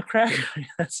probably want a cracker.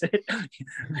 That's it.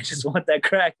 I just want that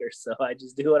cracker. So I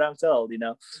just do what I'm told,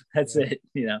 that's it,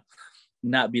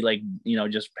 not be like,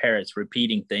 just parrots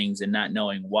repeating things and not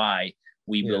knowing why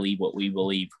we believe what we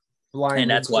believe.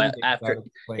 And that's why after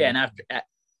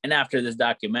this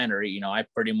documentary, I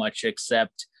pretty much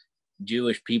accept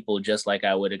Jewish people just like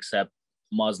I would accept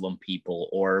Muslim people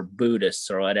or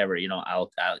Buddhists or whatever.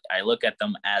 I look at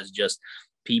them as just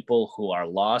people who are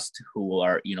lost, who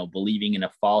are, believing in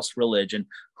a false religion,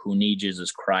 who need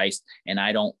Jesus Christ. And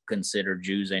I don't consider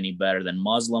Jews any better than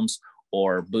Muslims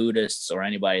or Buddhists or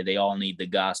anybody, they all need the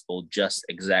gospel just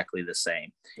exactly the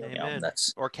same. Amen. You know,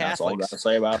 that's or Catholics. That's all I got to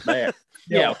say about that.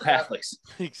 Yeah, Catholics.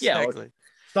 Exactly.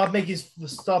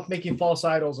 Stop making false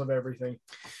idols of everything.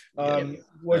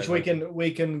 Which we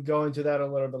can go into that a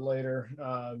little bit later.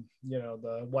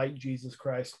 The white Jesus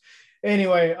Christ.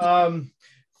 Anyway,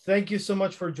 thank you so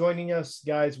much for joining us,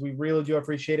 guys. We really do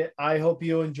appreciate it. I hope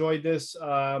you enjoyed this.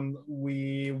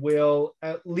 We will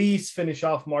at least finish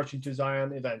off Marching to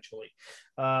Zion eventually.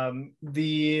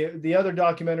 The other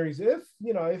documentaries,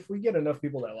 if we get enough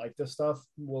people that like this stuff,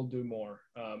 we'll do more.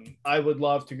 I would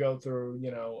love to go through,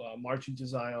 Marching to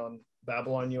Zion,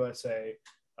 Babylon USA.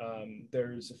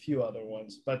 There's a few other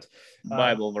ones, but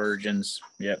Bible Virgins.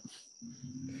 Yep.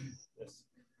 Yes.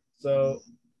 So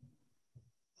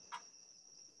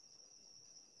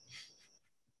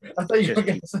I thought you were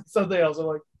going to say something else. I'm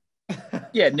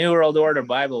like, New World Order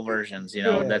Bible Versions.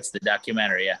 That's the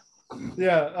documentary. Yeah.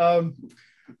 Yeah.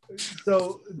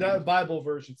 So that Bible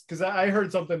versions, because I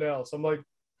heard something else. I'm like,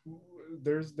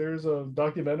 there's a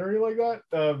documentary like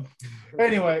that.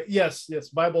 Anyway, yes,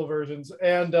 Bible versions.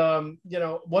 And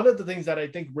one of the things that I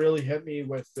think really hit me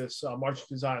with this March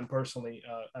to Zion personally,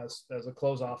 as a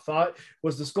close off thought,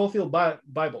 was the Scofield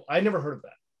Bible. I never heard of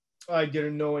that. I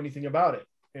didn't know anything about it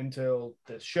until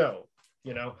this show,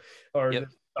 this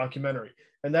documentary.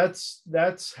 And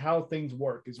that's how things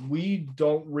work, is we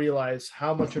don't realize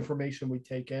how much information we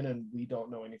take in and we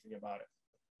don't know anything about it.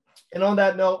 And on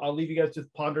that note, I'll leave you guys to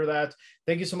ponder that.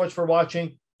 Thank you so much for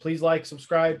watching. Please like,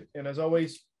 subscribe, and as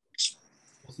always,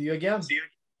 we'll see you again.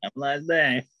 Have a nice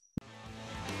day.